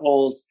prairie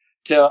potholes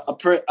to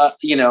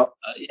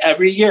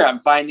every year I'm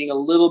finding a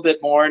little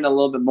bit more and a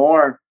little bit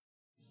more.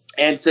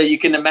 And so you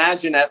can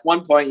imagine at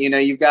one point,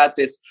 you've got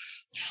this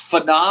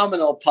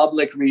phenomenal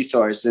public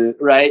resources,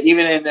 right?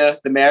 Even in North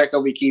America,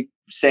 we keep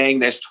saying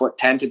there's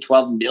 10 to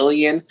 12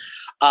 million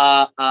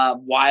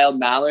wild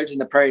mallards in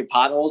the prairie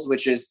potholes,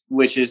 which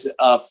is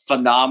a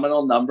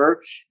phenomenal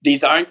number.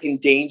 These aren't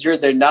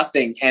endangered; they're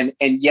nothing, and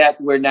yet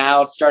we're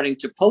now starting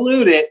to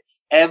pollute it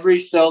every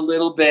so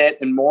little bit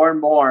and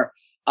more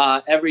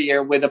every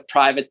year with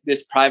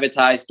this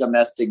privatized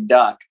domestic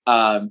duck.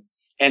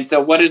 And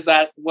so, what is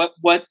that?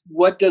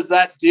 What does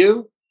that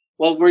do?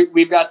 Well,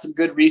 we've got some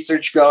good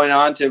research going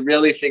on to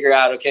really figure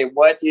out, okay,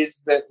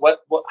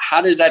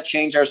 how does that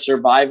change our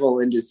survival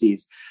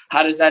indices?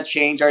 How does that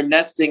change our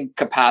nesting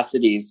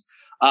capacities,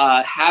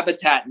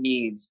 habitat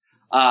needs?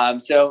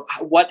 So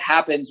what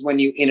happens when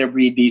you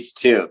interbreed these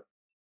two?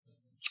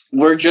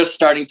 We're just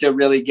starting to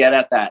really get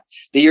at that.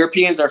 The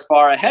Europeans are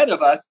far ahead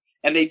of us,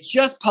 and they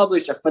just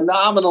published a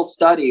phenomenal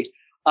study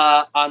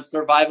on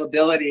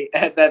survivability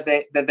that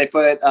they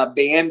put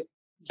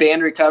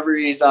band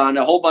recoveries on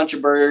a whole bunch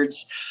of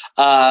birds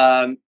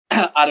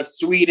out of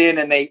Sweden,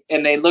 and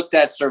they looked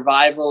at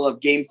survival of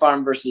game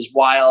farm versus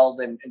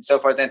wild and so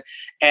forth.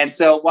 And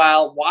so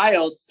while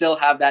wilds still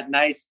have that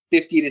nice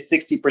 50 to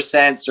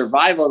 60%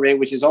 survival rate,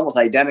 which is almost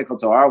identical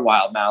to our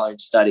wild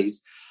mallard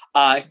studies,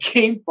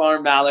 game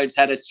farm mallards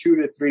had a 2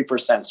 to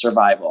 3%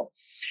 survival.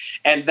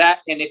 And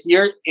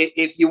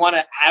if you want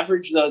to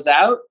average those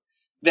out,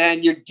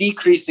 then you're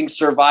decreasing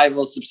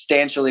survival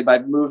substantially by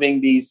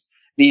moving these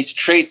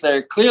traits that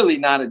are clearly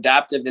not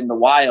adaptive in the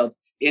wild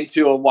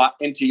into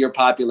your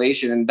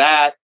population. And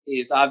that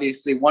is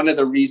obviously one of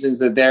the reasons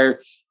that their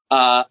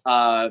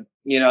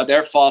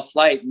fall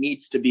flight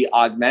needs to be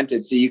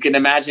augmented. So you can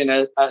imagine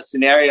a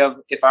scenario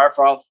of if our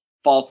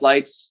fall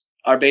flights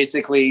are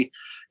basically,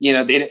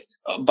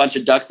 a bunch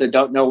of ducks that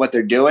don't know what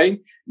they're doing,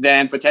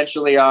 then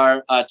potentially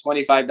our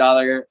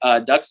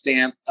 $25 duck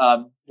stamp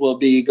will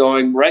be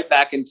going right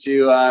back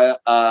into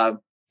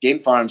game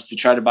farms to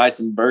try to buy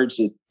some birds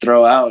to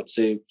throw out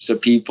so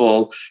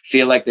people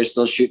feel like they're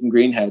still shooting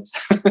greenheads.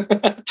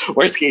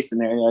 Worst case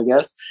scenario, I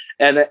guess.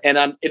 And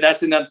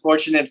that's an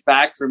unfortunate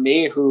fact for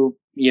me who,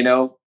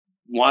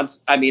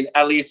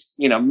 at least,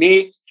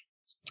 me,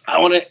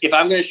 if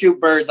I'm going to shoot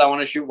birds, I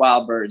want to shoot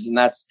wild birds. And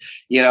that's,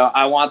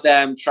 I want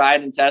them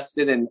tried and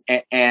tested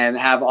and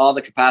have all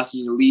the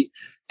capacity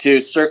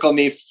to circle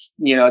me,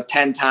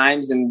 10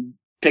 times and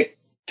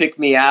pick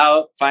me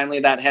out. Finally,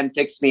 that hen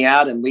picks me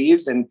out and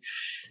leaves. And,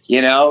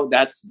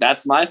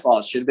 that's my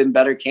fault. Should have been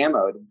better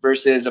camoed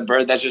versus a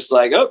bird that's just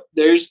like, oh,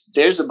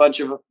 there's a bunch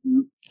of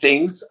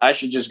things. I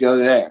should just go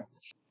there.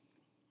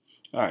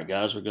 All right,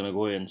 guys, we're going to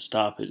go ahead and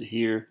stop it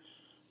here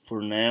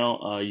for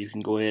now. You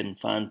can go ahead and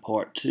find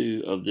part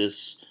 2 of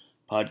this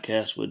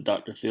podcast with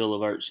Dr. Phil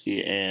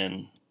Levertsky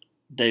and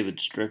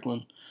David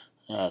Strickland.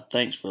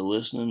 Thanks for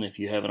listening. If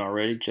you haven't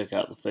already, check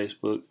out the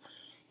Facebook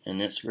and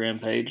Instagram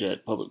page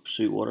at Public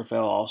Pursuit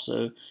Waterfowl.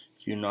 Also,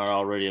 if you're not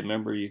already a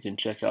member, you can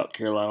check out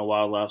Carolina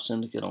Wildlife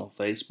Syndicate on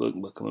Facebook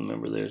and become a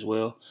member there as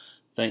well.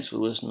 Thanks for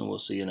listening. We'll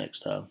see you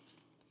next time.